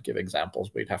 I mean, I'd give examples,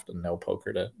 but you'd have to know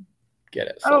poker to get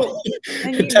it. So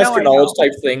test your knowledge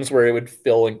type things where it would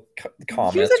fill in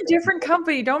comments. Use a different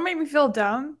company. Don't make me feel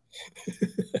dumb.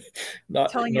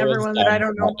 Telling everyone that I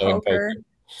don't know poker.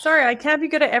 Sorry, I can't be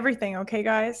good at everything. Okay,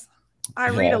 guys. I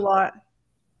read a lot.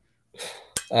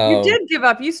 You did give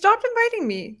up. You stopped inviting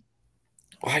me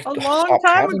a long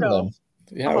time ago.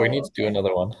 Yeah, we need to do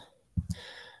another one.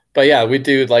 But yeah, we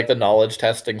do like the knowledge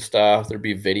testing stuff. There'd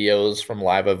be videos from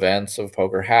live events of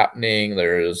poker happening.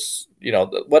 There's, you know,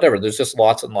 whatever. There's just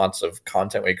lots and lots of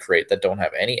content we create that don't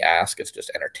have any ask. It's just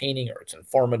entertaining, or it's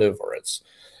informative, or it's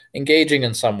engaging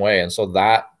in some way. And so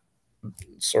that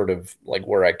sort of like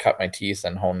where I cut my teeth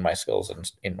and honed my skills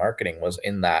in marketing was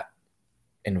in that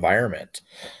environment.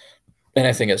 And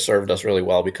I think it served us really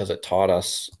well because it taught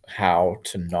us how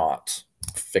to not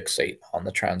fixate on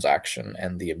the transaction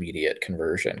and the immediate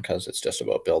conversion, because it's just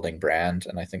about building brand.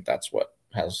 And I think that's what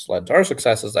has led to our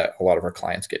success, is that a lot of our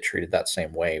clients get treated that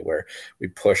same way, where we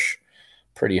push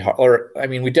pretty hard. Or, I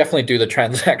mean, we definitely do the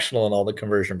transactional and all the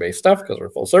conversion-based stuff because we're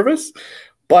full service.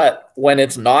 But when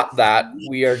it's not that,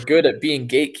 we are good at being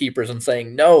gatekeepers and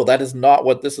saying, no, that is not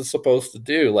what this is supposed to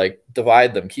do. Like,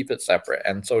 divide them, keep it separate.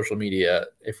 And social media,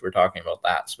 if we're talking about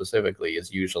that specifically,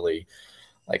 is usually,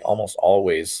 like, almost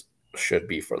always should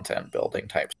be for the building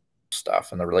type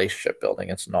stuff and the relationship building.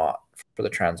 It's not for the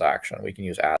transaction. We can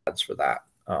use ads for that.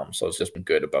 So it's just been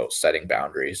good about setting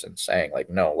boundaries and saying, like,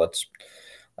 no, let's,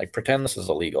 like, pretend this is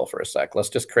illegal for a sec. Let's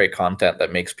just create content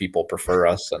that makes people prefer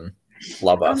us and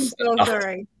love us. I'm so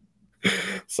sorry.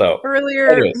 So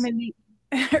earlier,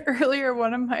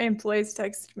 one of my employees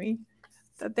texted me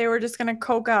that they were just going to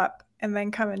coke up and then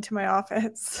come into my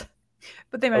office,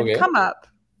 but they meant come up.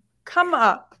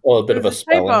 Well, a bit of a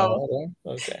spelling.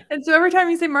 Okay. And so every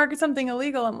time you say market something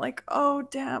illegal, I'm like, oh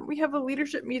damn, we have a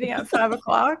leadership meeting at 5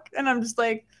 o'clock, and I'm just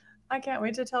like, I can't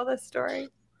wait to tell this story.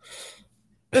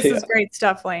 This is great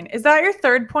stuff, Lane. Is that your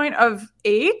third point of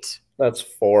 8? That's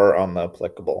 4 on the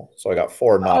applicable. So I got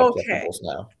 4 not applicables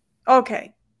now.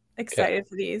 Okay. Excited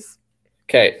for these.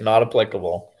 Okay, not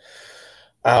applicable.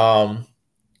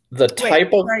 The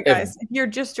type of... Right, guys. If you're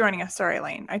just joining us, sorry,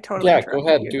 Lane. I totally go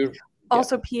ahead, dude.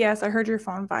 Also, P.S., I heard your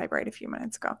phone vibrate a few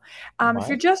minutes ago. If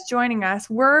you're just joining us,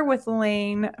 we're with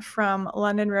Lane from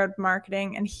London Road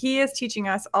Marketing, and he is teaching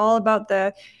us all about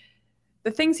the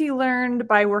things he learned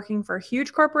by working for a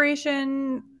huge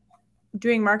corporation,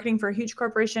 doing marketing for a huge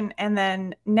corporation, and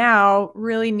then now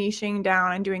really niching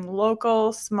down and doing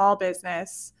local small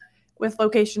business with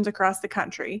locations across the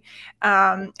country.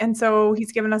 And so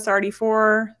he's given us already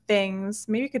 4 things.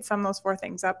 Maybe you could sum those 4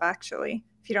 things up, actually,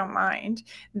 if you don't mind,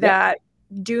 that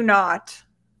do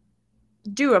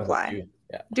apply.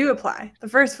 Do apply. The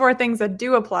first 4 things that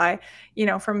do apply, you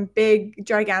know, from big,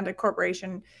 gigantic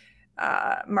corporation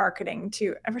marketing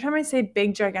to, every time I say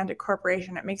big, gigantic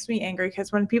corporation, it makes me angry,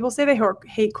 because when people say they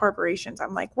hate corporations,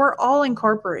 I'm like, we're all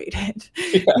incorporated.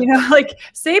 You know, like,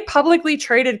 say publicly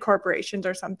traded corporations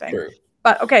or something. True.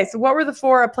 But okay, so what were the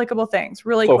 4 applicable things,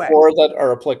 really quick? 4 that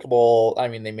are applicable, I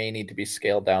mean, they may need to be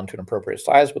scaled down to an appropriate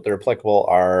size, but they're applicable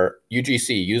are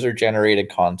UGC, user-generated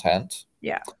content.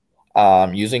 Yeah.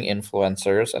 Using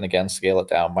influencers, and again, scale it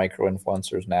down,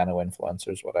 micro-influencers,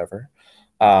 nano-influencers, whatever.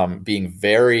 Being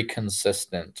very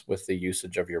consistent with the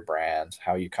usage of your brand,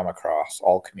 how you come across.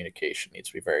 All communication needs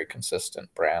to be very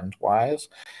consistent brand-wise.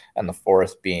 And the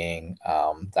 4th being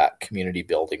that community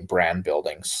building, brand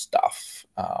building stuff.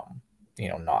 You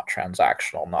know, not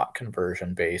transactional, not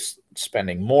conversion based,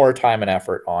 spending more time and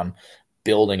effort on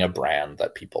building a brand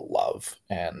that people love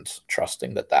and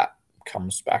trusting that that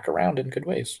comes back around in good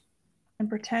ways. And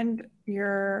pretend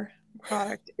you're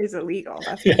product is illegal.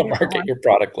 That's my Yeah, favorite market one. your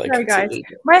product like Sorry, it's guys.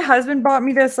 illegal. My husband bought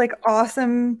me this like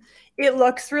awesome. It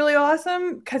looks really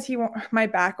awesome because my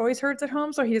back always hurts at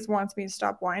home, so he just wants me to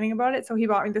stop whining about it. So he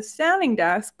bought me the standing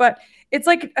desk, but it's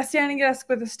like a standing desk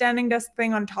with a standing desk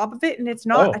thing on top of it, and it's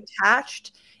not Oh,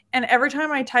 attached. And every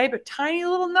time I type a tiny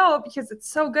little note because it's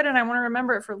so good and I want to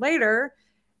remember it for later,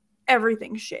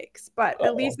 everything shakes. But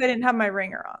at oh. least I didn't have my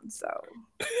ringer on, so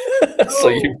So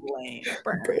you oh, lame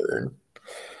burn. burn.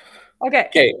 Okay.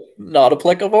 Okay, not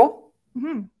applicable.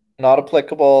 Mhm. Not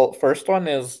applicable. First one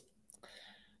is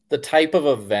the type of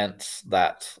events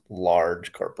that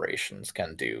large corporations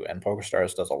can do. And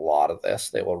PokerStars does a lot of this.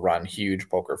 They will run huge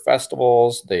poker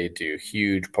festivals. They do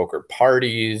huge poker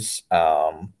parties.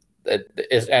 And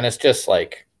it's just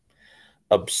like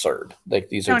absurd. Like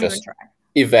these are Don't even just try.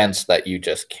 events that you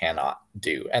just cannot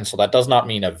do. And so that does not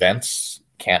mean events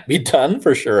can't be done.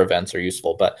 For sure, events are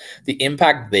useful, but the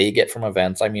impact they get from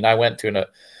events. I mean, I went to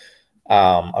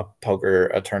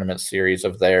a tournament series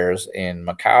of theirs in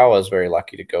Macau. I was very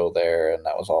lucky to go there, and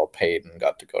that was all paid, and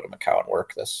got to go to Macau and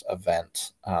work this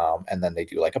event. And then they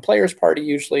do like a players party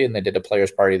usually, and they did a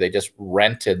players party. They just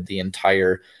rented the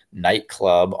entire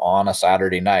nightclub on a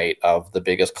Saturday night of the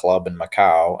biggest club in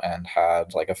Macau and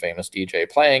had like a famous DJ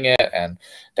playing it and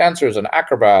dancers and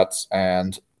acrobats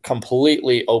and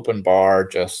completely open bar,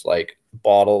 just like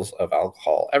bottles of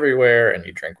alcohol everywhere, and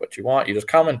you drink what you want. You just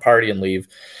come and party and leave,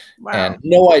 and Wow.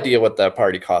 no idea what that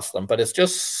party cost them, but it's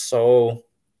just so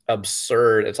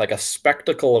absurd. It's like a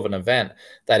spectacle of an event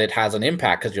that it has an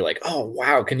impact because you're like, oh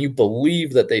wow, can you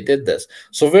believe that they did this?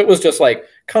 So if it was just like,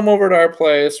 come over to our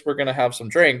place, we're gonna have some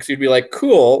drinks, you'd be like,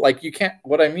 cool. Like you can't,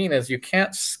 what I mean is you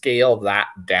can't scale that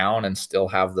down and still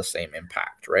have the same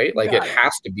impact, right? Like it Got it.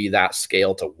 has to be that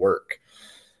scale to work.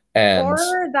 And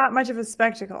Or that much of a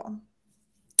spectacle.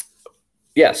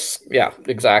 yes, yeah,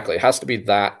 exactly. It has to be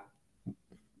that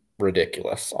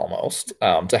ridiculous almost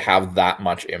to have that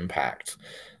much impact.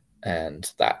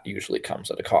 And that usually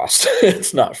comes at a cost.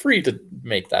 It's not free to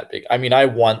make that big. I mean, I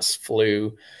once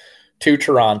flew to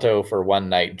Toronto for one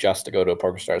night just to go to a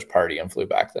PokerStars party and flew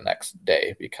back the next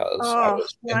day because I Oh,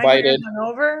 was angry and invited,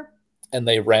 hungover. and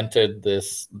they rented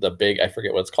the big, I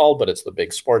forget what it's called, but it's the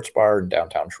big sports bar in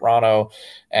downtown Toronto,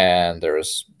 and there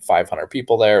was 500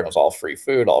 people there, and it was all free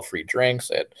food, all free drinks.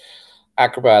 It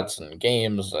acrobats and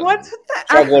games What's and with the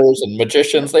jugglers and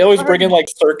magicians. They always bring in like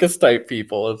circus type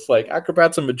people. It's like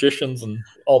acrobats and magicians and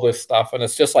all this stuff. And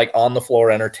it's just like on the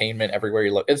floor entertainment everywhere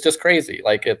you look. It's just crazy.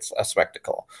 Like it's a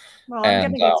spectacle. Well, I'm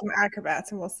And gonna get some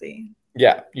acrobats and we'll see.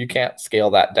 yeah, you can't scale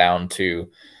that down to,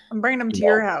 I'm bringing them you to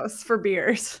your know, house for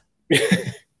beers.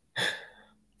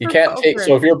 you For can't take, poker.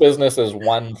 so if your business is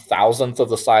 1,000th of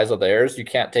the size of theirs, you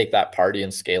can't take that party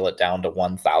and scale it down to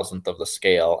 1,000th of the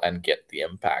scale and get the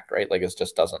impact, right? Like it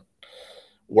just doesn't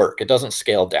work. It doesn't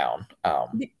scale down.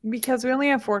 Because we only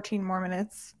have 14 more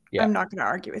minutes. Yeah, I'm not gonna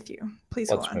argue with you. Please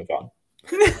go let's on. move on.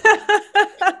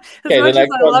 As Okay, much as I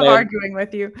love arguing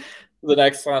with you. the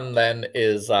next one then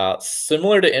is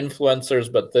similar to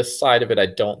influencers, but this side of it I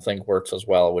don't think works as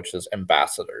well, which is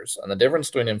ambassadors. And the difference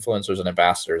between influencers and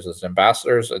ambassadors is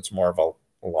ambassadors, it's more of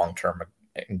a long-term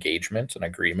engagement and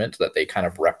agreement that they kind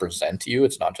of represent you.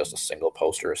 It's not just a single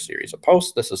post or a series of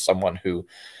posts. This is someone who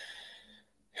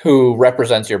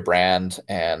represents your brand,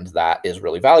 and that is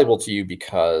really valuable to you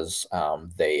because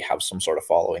they have some sort of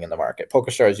following in the market.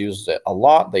 PokerStars uses it a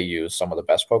lot. They use some of the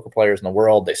best poker players in the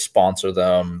world. They sponsor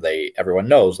them. Everyone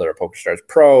knows they're a PokerStars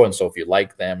pro, and so if you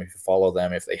like them, if you follow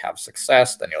them, if they have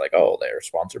success, then you're like, oh, they're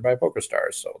sponsored by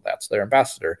PokerStars, so that's their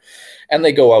ambassador. And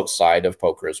they go outside of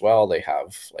poker as well. They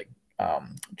have like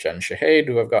Jen Shahade,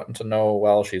 who I've gotten to know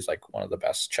well. She's like one of the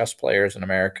best chess players in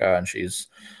America, and she's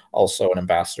also an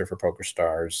ambassador for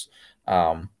PokerStars.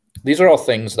 These are all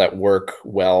things that work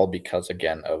well because,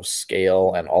 again, of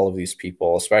scale, and all of these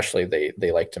people, especially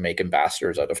they like to make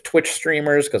ambassadors out of Twitch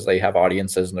streamers because they have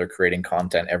audiences and they're creating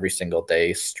content every single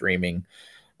day, streaming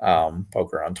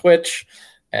poker on Twitch.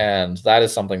 And that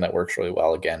is something that works really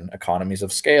well. Again, economies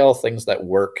of scale, things that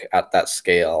work at that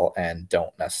scale and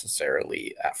don't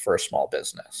necessarily for a small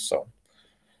business. So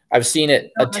I've seen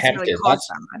it Don't necessarily attempted. cost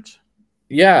that much.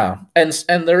 Yeah, and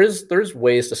there's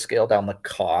ways to scale down the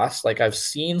cost. Like I've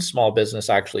seen small business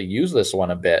actually use this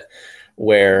one a bit,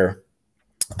 where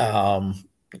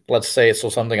let's say, so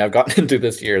something I've gotten into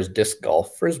this year is disc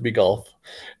golf, frisbee golf,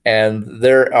 and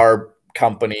there are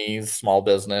companies, small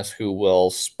business, who will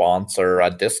sponsor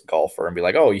a disc golfer and be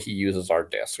like, oh, he uses our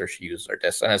disc or she uses our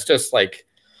disc, and it's just like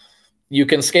you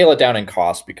can scale it down in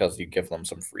cost because you give them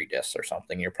some free discs or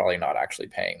something. You're probably not actually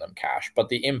paying them cash, but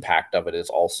the impact of it is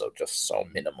also just so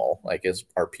minimal. Like,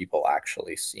 are people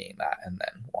actually seeing that and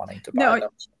then wanting to buy No, them?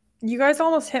 You guys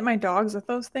almost hit my dogs with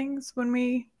those things when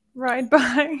we ride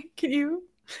by. Can you?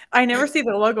 I never see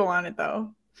the logo on it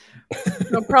though.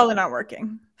 So probably not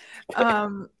working.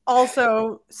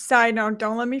 Also, side note,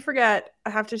 don't let me forget. I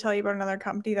have to tell you about another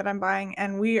company that I'm buying,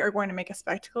 and we are going to make a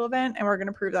spectacle event, and we're going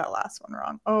to prove that last one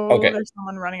wrong. Oh, Okay. there's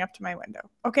someone running up to my window.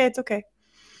 Okay, it's okay.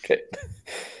 Okay.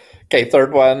 Okay.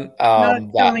 Third one. Not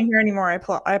That filming here anymore.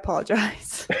 I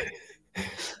apologize.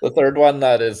 the third one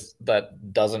that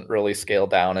doesn't really scale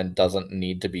down and doesn't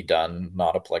need to be done,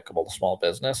 not applicable to small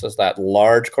business, is that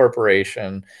large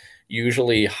corporation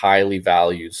usually highly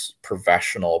values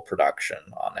professional production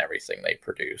on everything they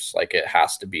produce. Like it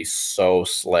has to be so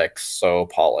slick, so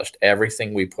polished.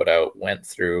 Everything we put out went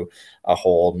through a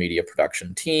whole media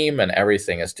production team and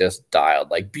everything is just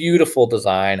dialed. Like beautiful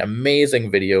design, amazing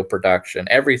video production.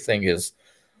 Everything is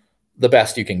the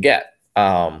best you can get.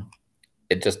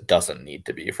 It just doesn't need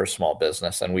to be for small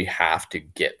business. And we have to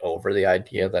get over the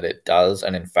idea that it does.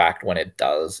 And in fact, when it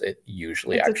does, it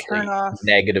usually It's a turn actually off.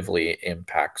 negatively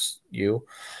impacts you.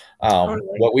 Totally.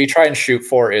 What we try and shoot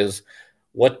for is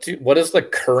what is the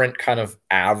current kind of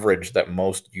average that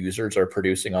most users are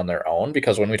producing on their own?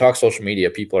 Because when we talk social media,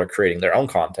 people are creating their own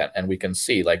content and we can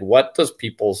see like what does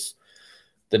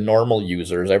the normal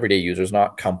users, everyday users,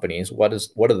 not companies, what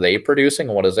are they producing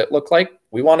and what does it look like?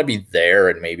 We want to be there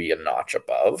and maybe a notch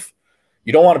above.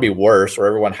 You don't want to be worse where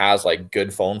everyone has like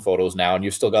good phone photos now and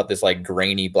you've still got this like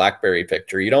grainy BlackBerry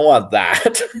picture. You don't want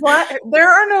that. What? There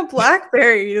are no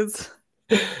blackberries.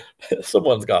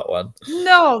 Someone's got one.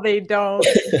 No, they don't.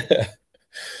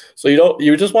 So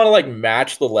you just want to like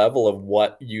match the level of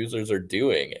what users are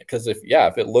doing. Because if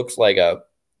it looks like a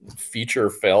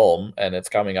feature film and it's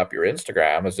coming up your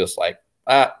Instagram, it's just like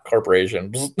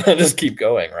corporation, just keep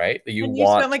going, right? You And you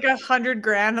want spent like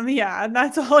 $100,000 on the ad.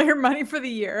 That's all your money for the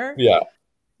year. yeah.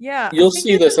 Yeah, I You'll think see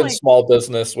even this in like small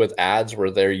business with ads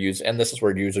where they're using, and this is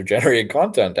where user generated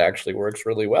content actually works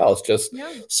really well. It's just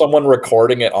yeah, someone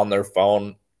recording it on their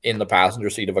phone in the passenger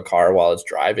seat of a car while it's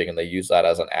driving, and they use that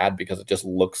as an ad because it just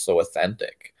looks so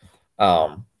authentic.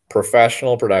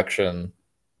 Professional production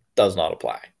does not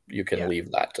apply. You can yeah,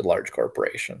 leave that to large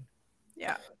corporation.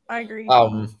 yeah. I agree.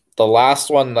 The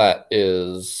last one that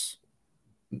is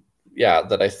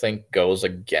that I think goes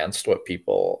against what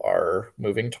people are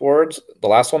moving towards. The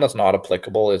last one that's not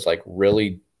applicable is like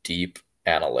really deep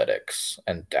analytics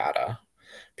and data.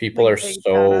 People Like are big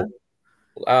data.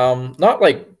 so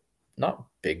not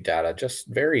big data, just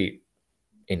very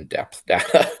in-depth data.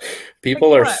 Like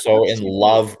People are what? so What's in too deep?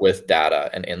 love with data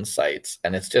and insights,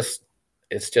 and it's just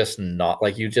not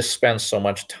like you just spend so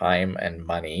much time and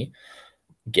money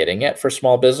getting it for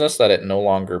small business that it no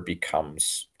longer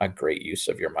becomes a great use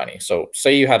of your money. So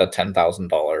say you had a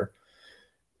 $10,000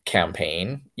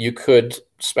 campaign, you could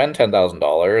spend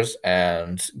 $10,000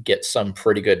 and get some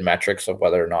pretty good metrics of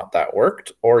whether or not that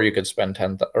worked, or you could spend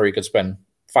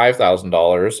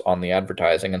 $5,000 on the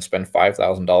advertising and spend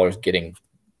 $5,000 getting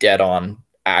dead on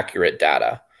accurate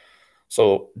data.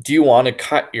 So do you want to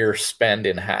cut your spend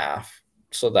in half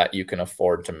so that you can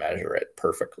afford to measure it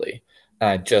perfectly? And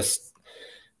I just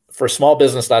for small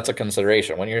business, that's a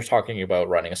consideration. When you're talking about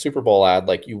running a Super Bowl ad,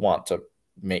 like you want to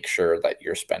make sure that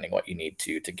you're spending what you need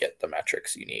to get the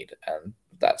metrics you need. And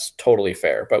that's totally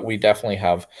fair. But we definitely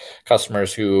have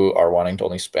customers who are wanting to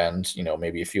only spend,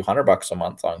 maybe a few $100 a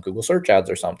month on Google search ads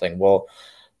or something. Well,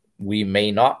 we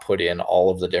may not put in all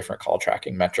of the different call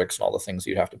tracking metrics and all the things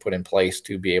you'd have to put in place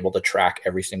to be able to track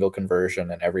every single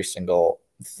conversion and every single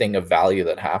thing of value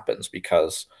that happens,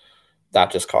 because that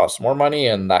just costs more money,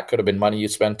 and that could have been money you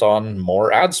spent on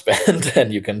more ad spend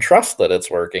and you can trust that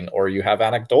it's working, or you have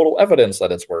anecdotal evidence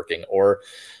that it's working, or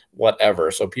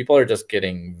whatever. So people are just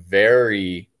getting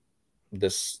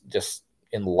just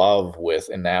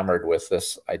enamored with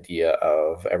this idea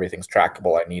of everything's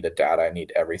trackable. I need a data, I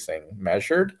need everything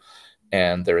measured.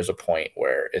 And there is a point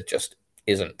where it just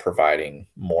isn't providing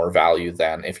more value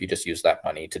than if you just use that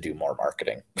money to do more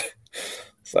marketing.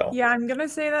 So Yeah, I'm gonna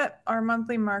say that our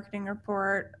monthly marketing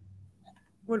report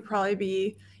would probably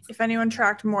be, if anyone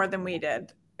tracked more than we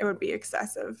did, it would be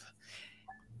excessive.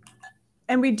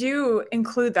 And we do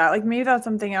include that. Like maybe that's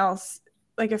something else.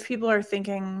 Like if people are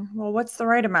thinking, well, what's the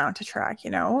right amount to track,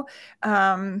 if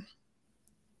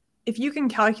you can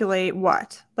calculate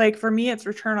what, like for me, it's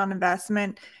return on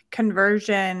investment,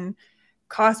 conversion,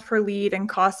 cost per lead, and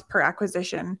cost per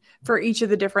acquisition for each of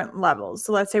the different levels.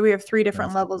 So let's say we have 3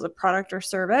 different levels of product or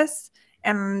service,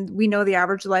 and we know the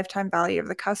average lifetime value of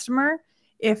the customer.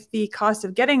 If the cost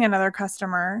of getting another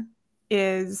customer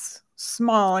is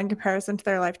small in comparison to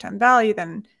their lifetime value,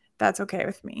 then that's okay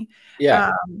with me.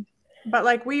 yeah. But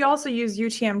like we also use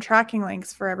UTM tracking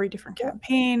links for every different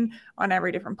campaign on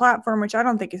every different platform, which I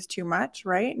don't think is too much,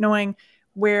 right? Knowing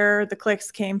where the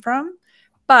clicks came from.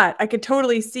 But I could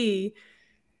totally see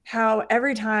how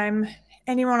every time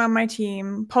anyone on my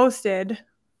team posted,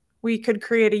 we could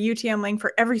create a UTM link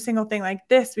for every single thing like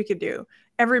this we could do.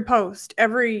 Every post,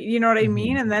 every, you know what I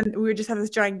mean? And then we would just have this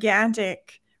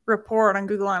gigantic report on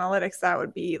Google Analytics that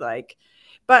would be like,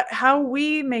 but how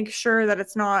we make sure that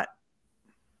it's not,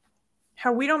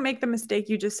 how we don't make the mistake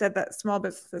you just said that small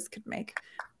businesses could make,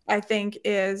 I think,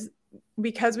 is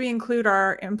because we include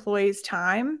our employees'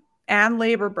 time and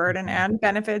labor burden and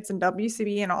benefits and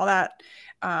WCB and all that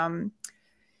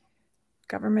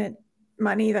government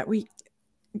money that we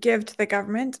give to the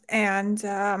government and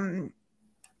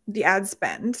the ad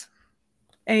spend,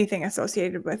 anything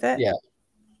associated with it. Yeah.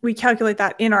 We calculate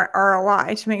that in our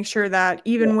ROI to make sure that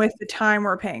even with the time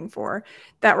we're paying for,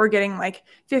 that we're getting like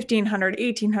 1,500,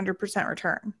 1,800%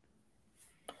 return.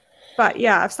 But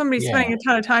yeah, if somebody's spending a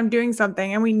ton of time doing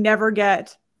something and we never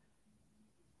get,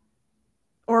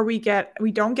 or we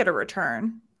don't get a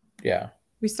return,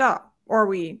 we stop, or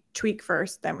we tweak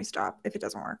first, then we stop if it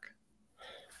doesn't work.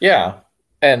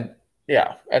 And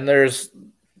there's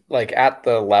like at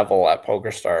the level at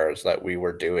PokerStars that we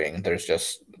were doing, there's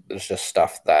just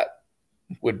stuff that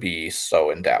would be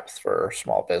so in depth for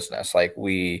small business. Like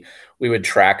we would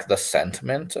track the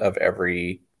sentiment of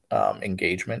every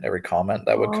engagement, every comment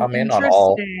that would come in on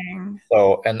all.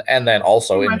 So and then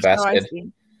also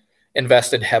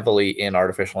invested heavily in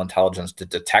artificial intelligence to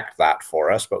detect that for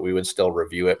us, but we would still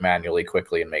review it manually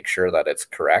quickly and make sure that it's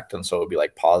correct. And so it would be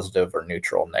like positive or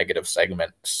neutral, negative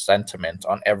sentiment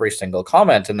on every single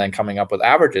comment, and then coming up with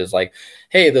averages like,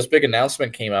 hey, this big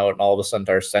announcement came out and all of a sudden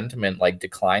our sentiment like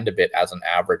declined a bit as an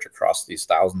average across these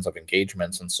thousands of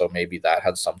engagements. And so maybe that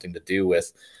had something to do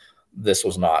with this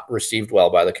was not received well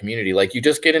by the community. Like you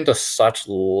just get into such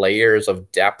layers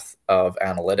of depth of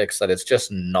analytics that it's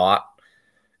just not,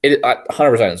 it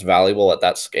 100% is valuable at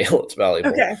that scale. It's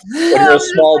valuable. Okay. When you're a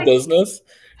small business,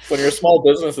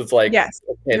 it's like, yes,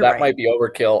 okay, that might be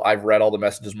overkill. I've read all the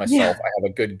messages myself. I have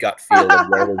a good gut feel of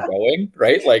where we're going,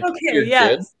 right? Like, okay,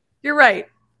 you're right.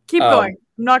 Keep going.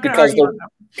 I'm not going to argue on that.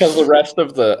 Because the rest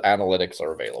of the analytics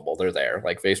are available. They're there.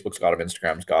 Like Facebook's got them,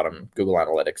 Instagram's got them, Google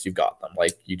Analytics, you've got them.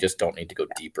 Like you just don't need to go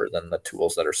deeper than the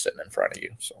tools that are sitting in front of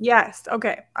you. So yes,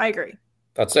 okay, I agree.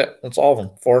 That's it. That's all of them.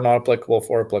 4 not applicable,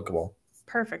 4 applicable.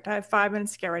 Perfect. I have 5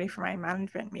 minutes to get ready for my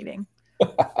management meeting.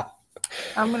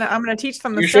 I'm gonna teach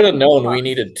them. You should have known we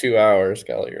needed 2 hours,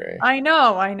 Kelly Ray. I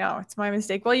know. It's my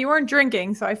mistake. Well, you weren't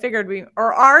drinking, so I figured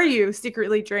or are you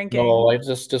secretly drinking? No, I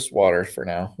just water for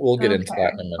now. We'll get into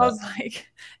that in a minute. I was like,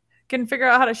 can figure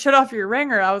out how to shut off your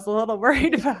ringer. I was a little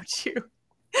worried about you.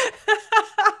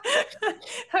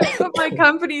 I put my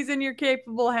companies in your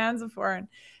capable hands before, and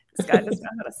this guy doesn't know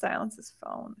how to silence his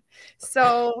phone.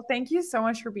 So thank you so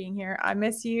much for being here. I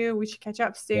miss you. We should catch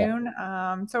up soon.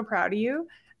 I'm so proud of you.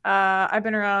 I've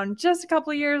been around just a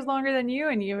couple of years longer than you,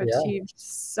 and you've achieved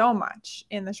so much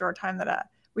in the short time that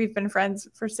we've been friends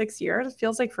for 6 years. It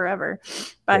feels like forever,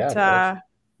 but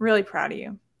really proud of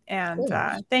you. And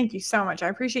thank you so much. I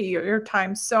appreciate your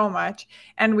time so much.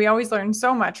 And we always learn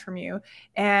so much from you.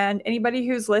 And anybody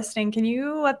who's listening, can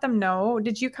you let them know,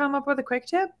 did you come up with a quick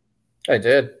tip? I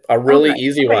did. A really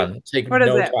easy one. Take no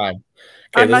time.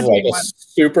 Okay, this is like a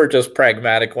super just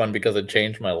pragmatic one because it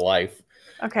changed my life.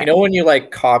 Okay. You know when you like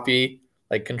copy,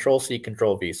 like Control-C,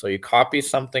 Control-V. So you copy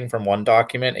something from one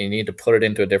document and you need to put it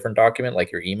into a different document,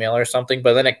 like your email or something,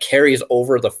 but then it carries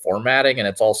over the formatting and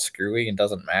it's all screwy and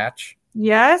doesn't match.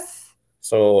 Yes.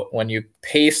 So when you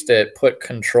paste it, put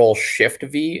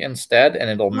Control-Shift-V instead, and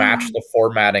it'll match the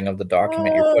formatting of the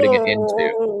document you're putting it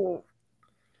into.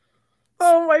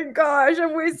 Oh my gosh,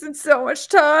 I've wasted so much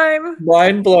time.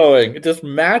 Mind blowing. It just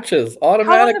matches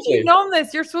automatically. How long have you known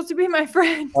this? You're supposed to be my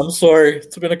friend. I'm sorry.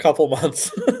 It's been a couple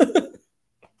months.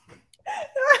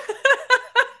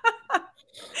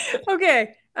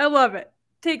 Okay, I love it.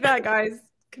 Take that, guys.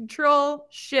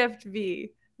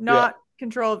 Control-Shift-V, not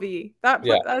Control-V.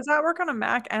 Does that work on a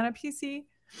Mac and a PC?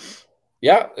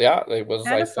 Yeah. It was.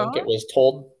 I think it was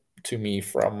told to me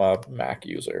from a Mac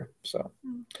user. So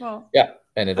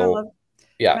and it'll.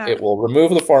 Yeah, it will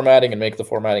remove the formatting and make the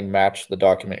formatting match the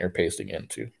document you're pasting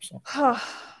into. So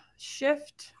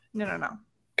Shift? No.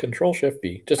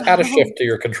 Control-Shift-V. Just add a shift to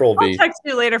your Control-V. I'll text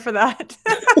you later for that.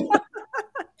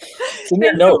 It's in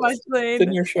your notes. It's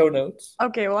in your show notes.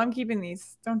 Okay, well, I'm keeping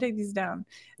these. Don't take these down.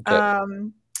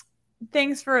 Okay.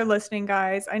 Thanks for listening,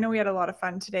 guys. I know we had a lot of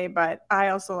fun today, but I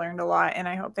also learned a lot, and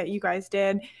I hope that you guys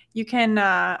did. You can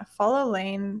follow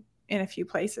Lane in a few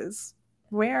places.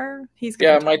 where he's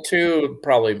going Yeah, to my talk. two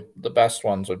probably the best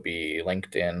ones would be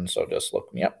LinkedIn. So just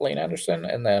look me up, Lane Anderson,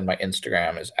 and then my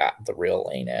Instagram is at the real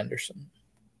Lane Anderson.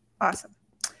 Awesome.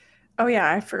 Oh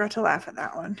yeah, I forgot to laugh at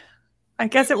that one. I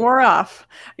guess it wore off.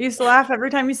 I used to laugh every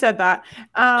time you said that.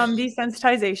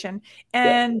 Desensitization. Yep.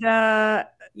 And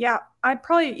yeah, I'd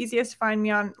probably easiest to find me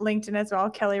on LinkedIn as well,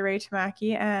 Kelly Ray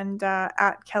Tamaki, and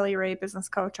at Kelly Ray Business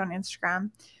Coach on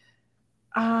Instagram.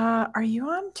 Are you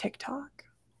on TikTok?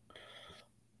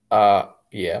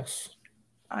 Yes.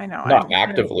 I know. Not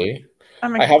actively. I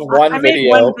have I one made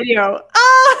one video. video.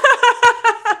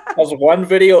 Ah! There's one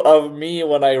video of me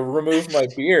when I remove my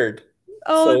beard.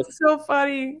 Oh, So it's so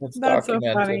funny. it's That's so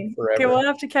documented funny. Okay, forever. we'll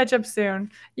have to catch up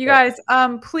soon. You Yep.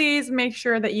 guys, please make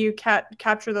sure that you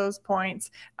capture those points.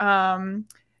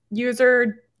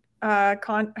 User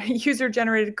user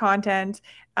generated content,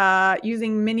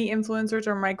 using mini influencers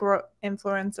or micro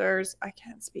influencers. I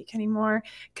can't speak anymore.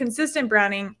 Consistent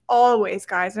branding, always,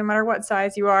 guys, no matter what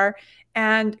size you are,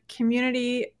 and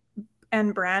community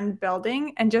and brand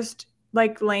building. And just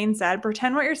like Lane said,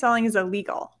 pretend what you're selling is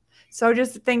illegal. So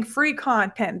just think free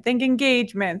content, think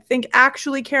engagement, think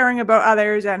actually caring about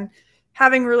others and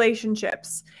having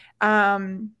relationships. I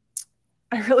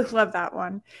really love that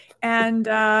one. And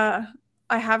I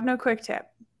have no quick tip.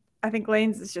 I think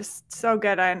Lane's is just so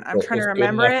good. I'm trying to It's good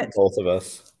remember enough for it. both of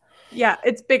us. Yeah,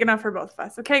 it's big enough for both of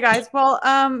us. Okay, guys. Well,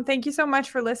 thank you so much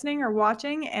for listening or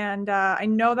watching. And I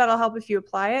know that'll help if you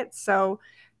apply it. So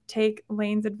take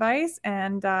Lane's advice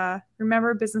and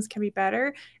remember business can be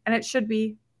better and it should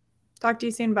be. Talk to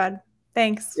you soon, bud.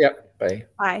 Thanks. Yep. Bye.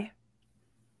 Bye.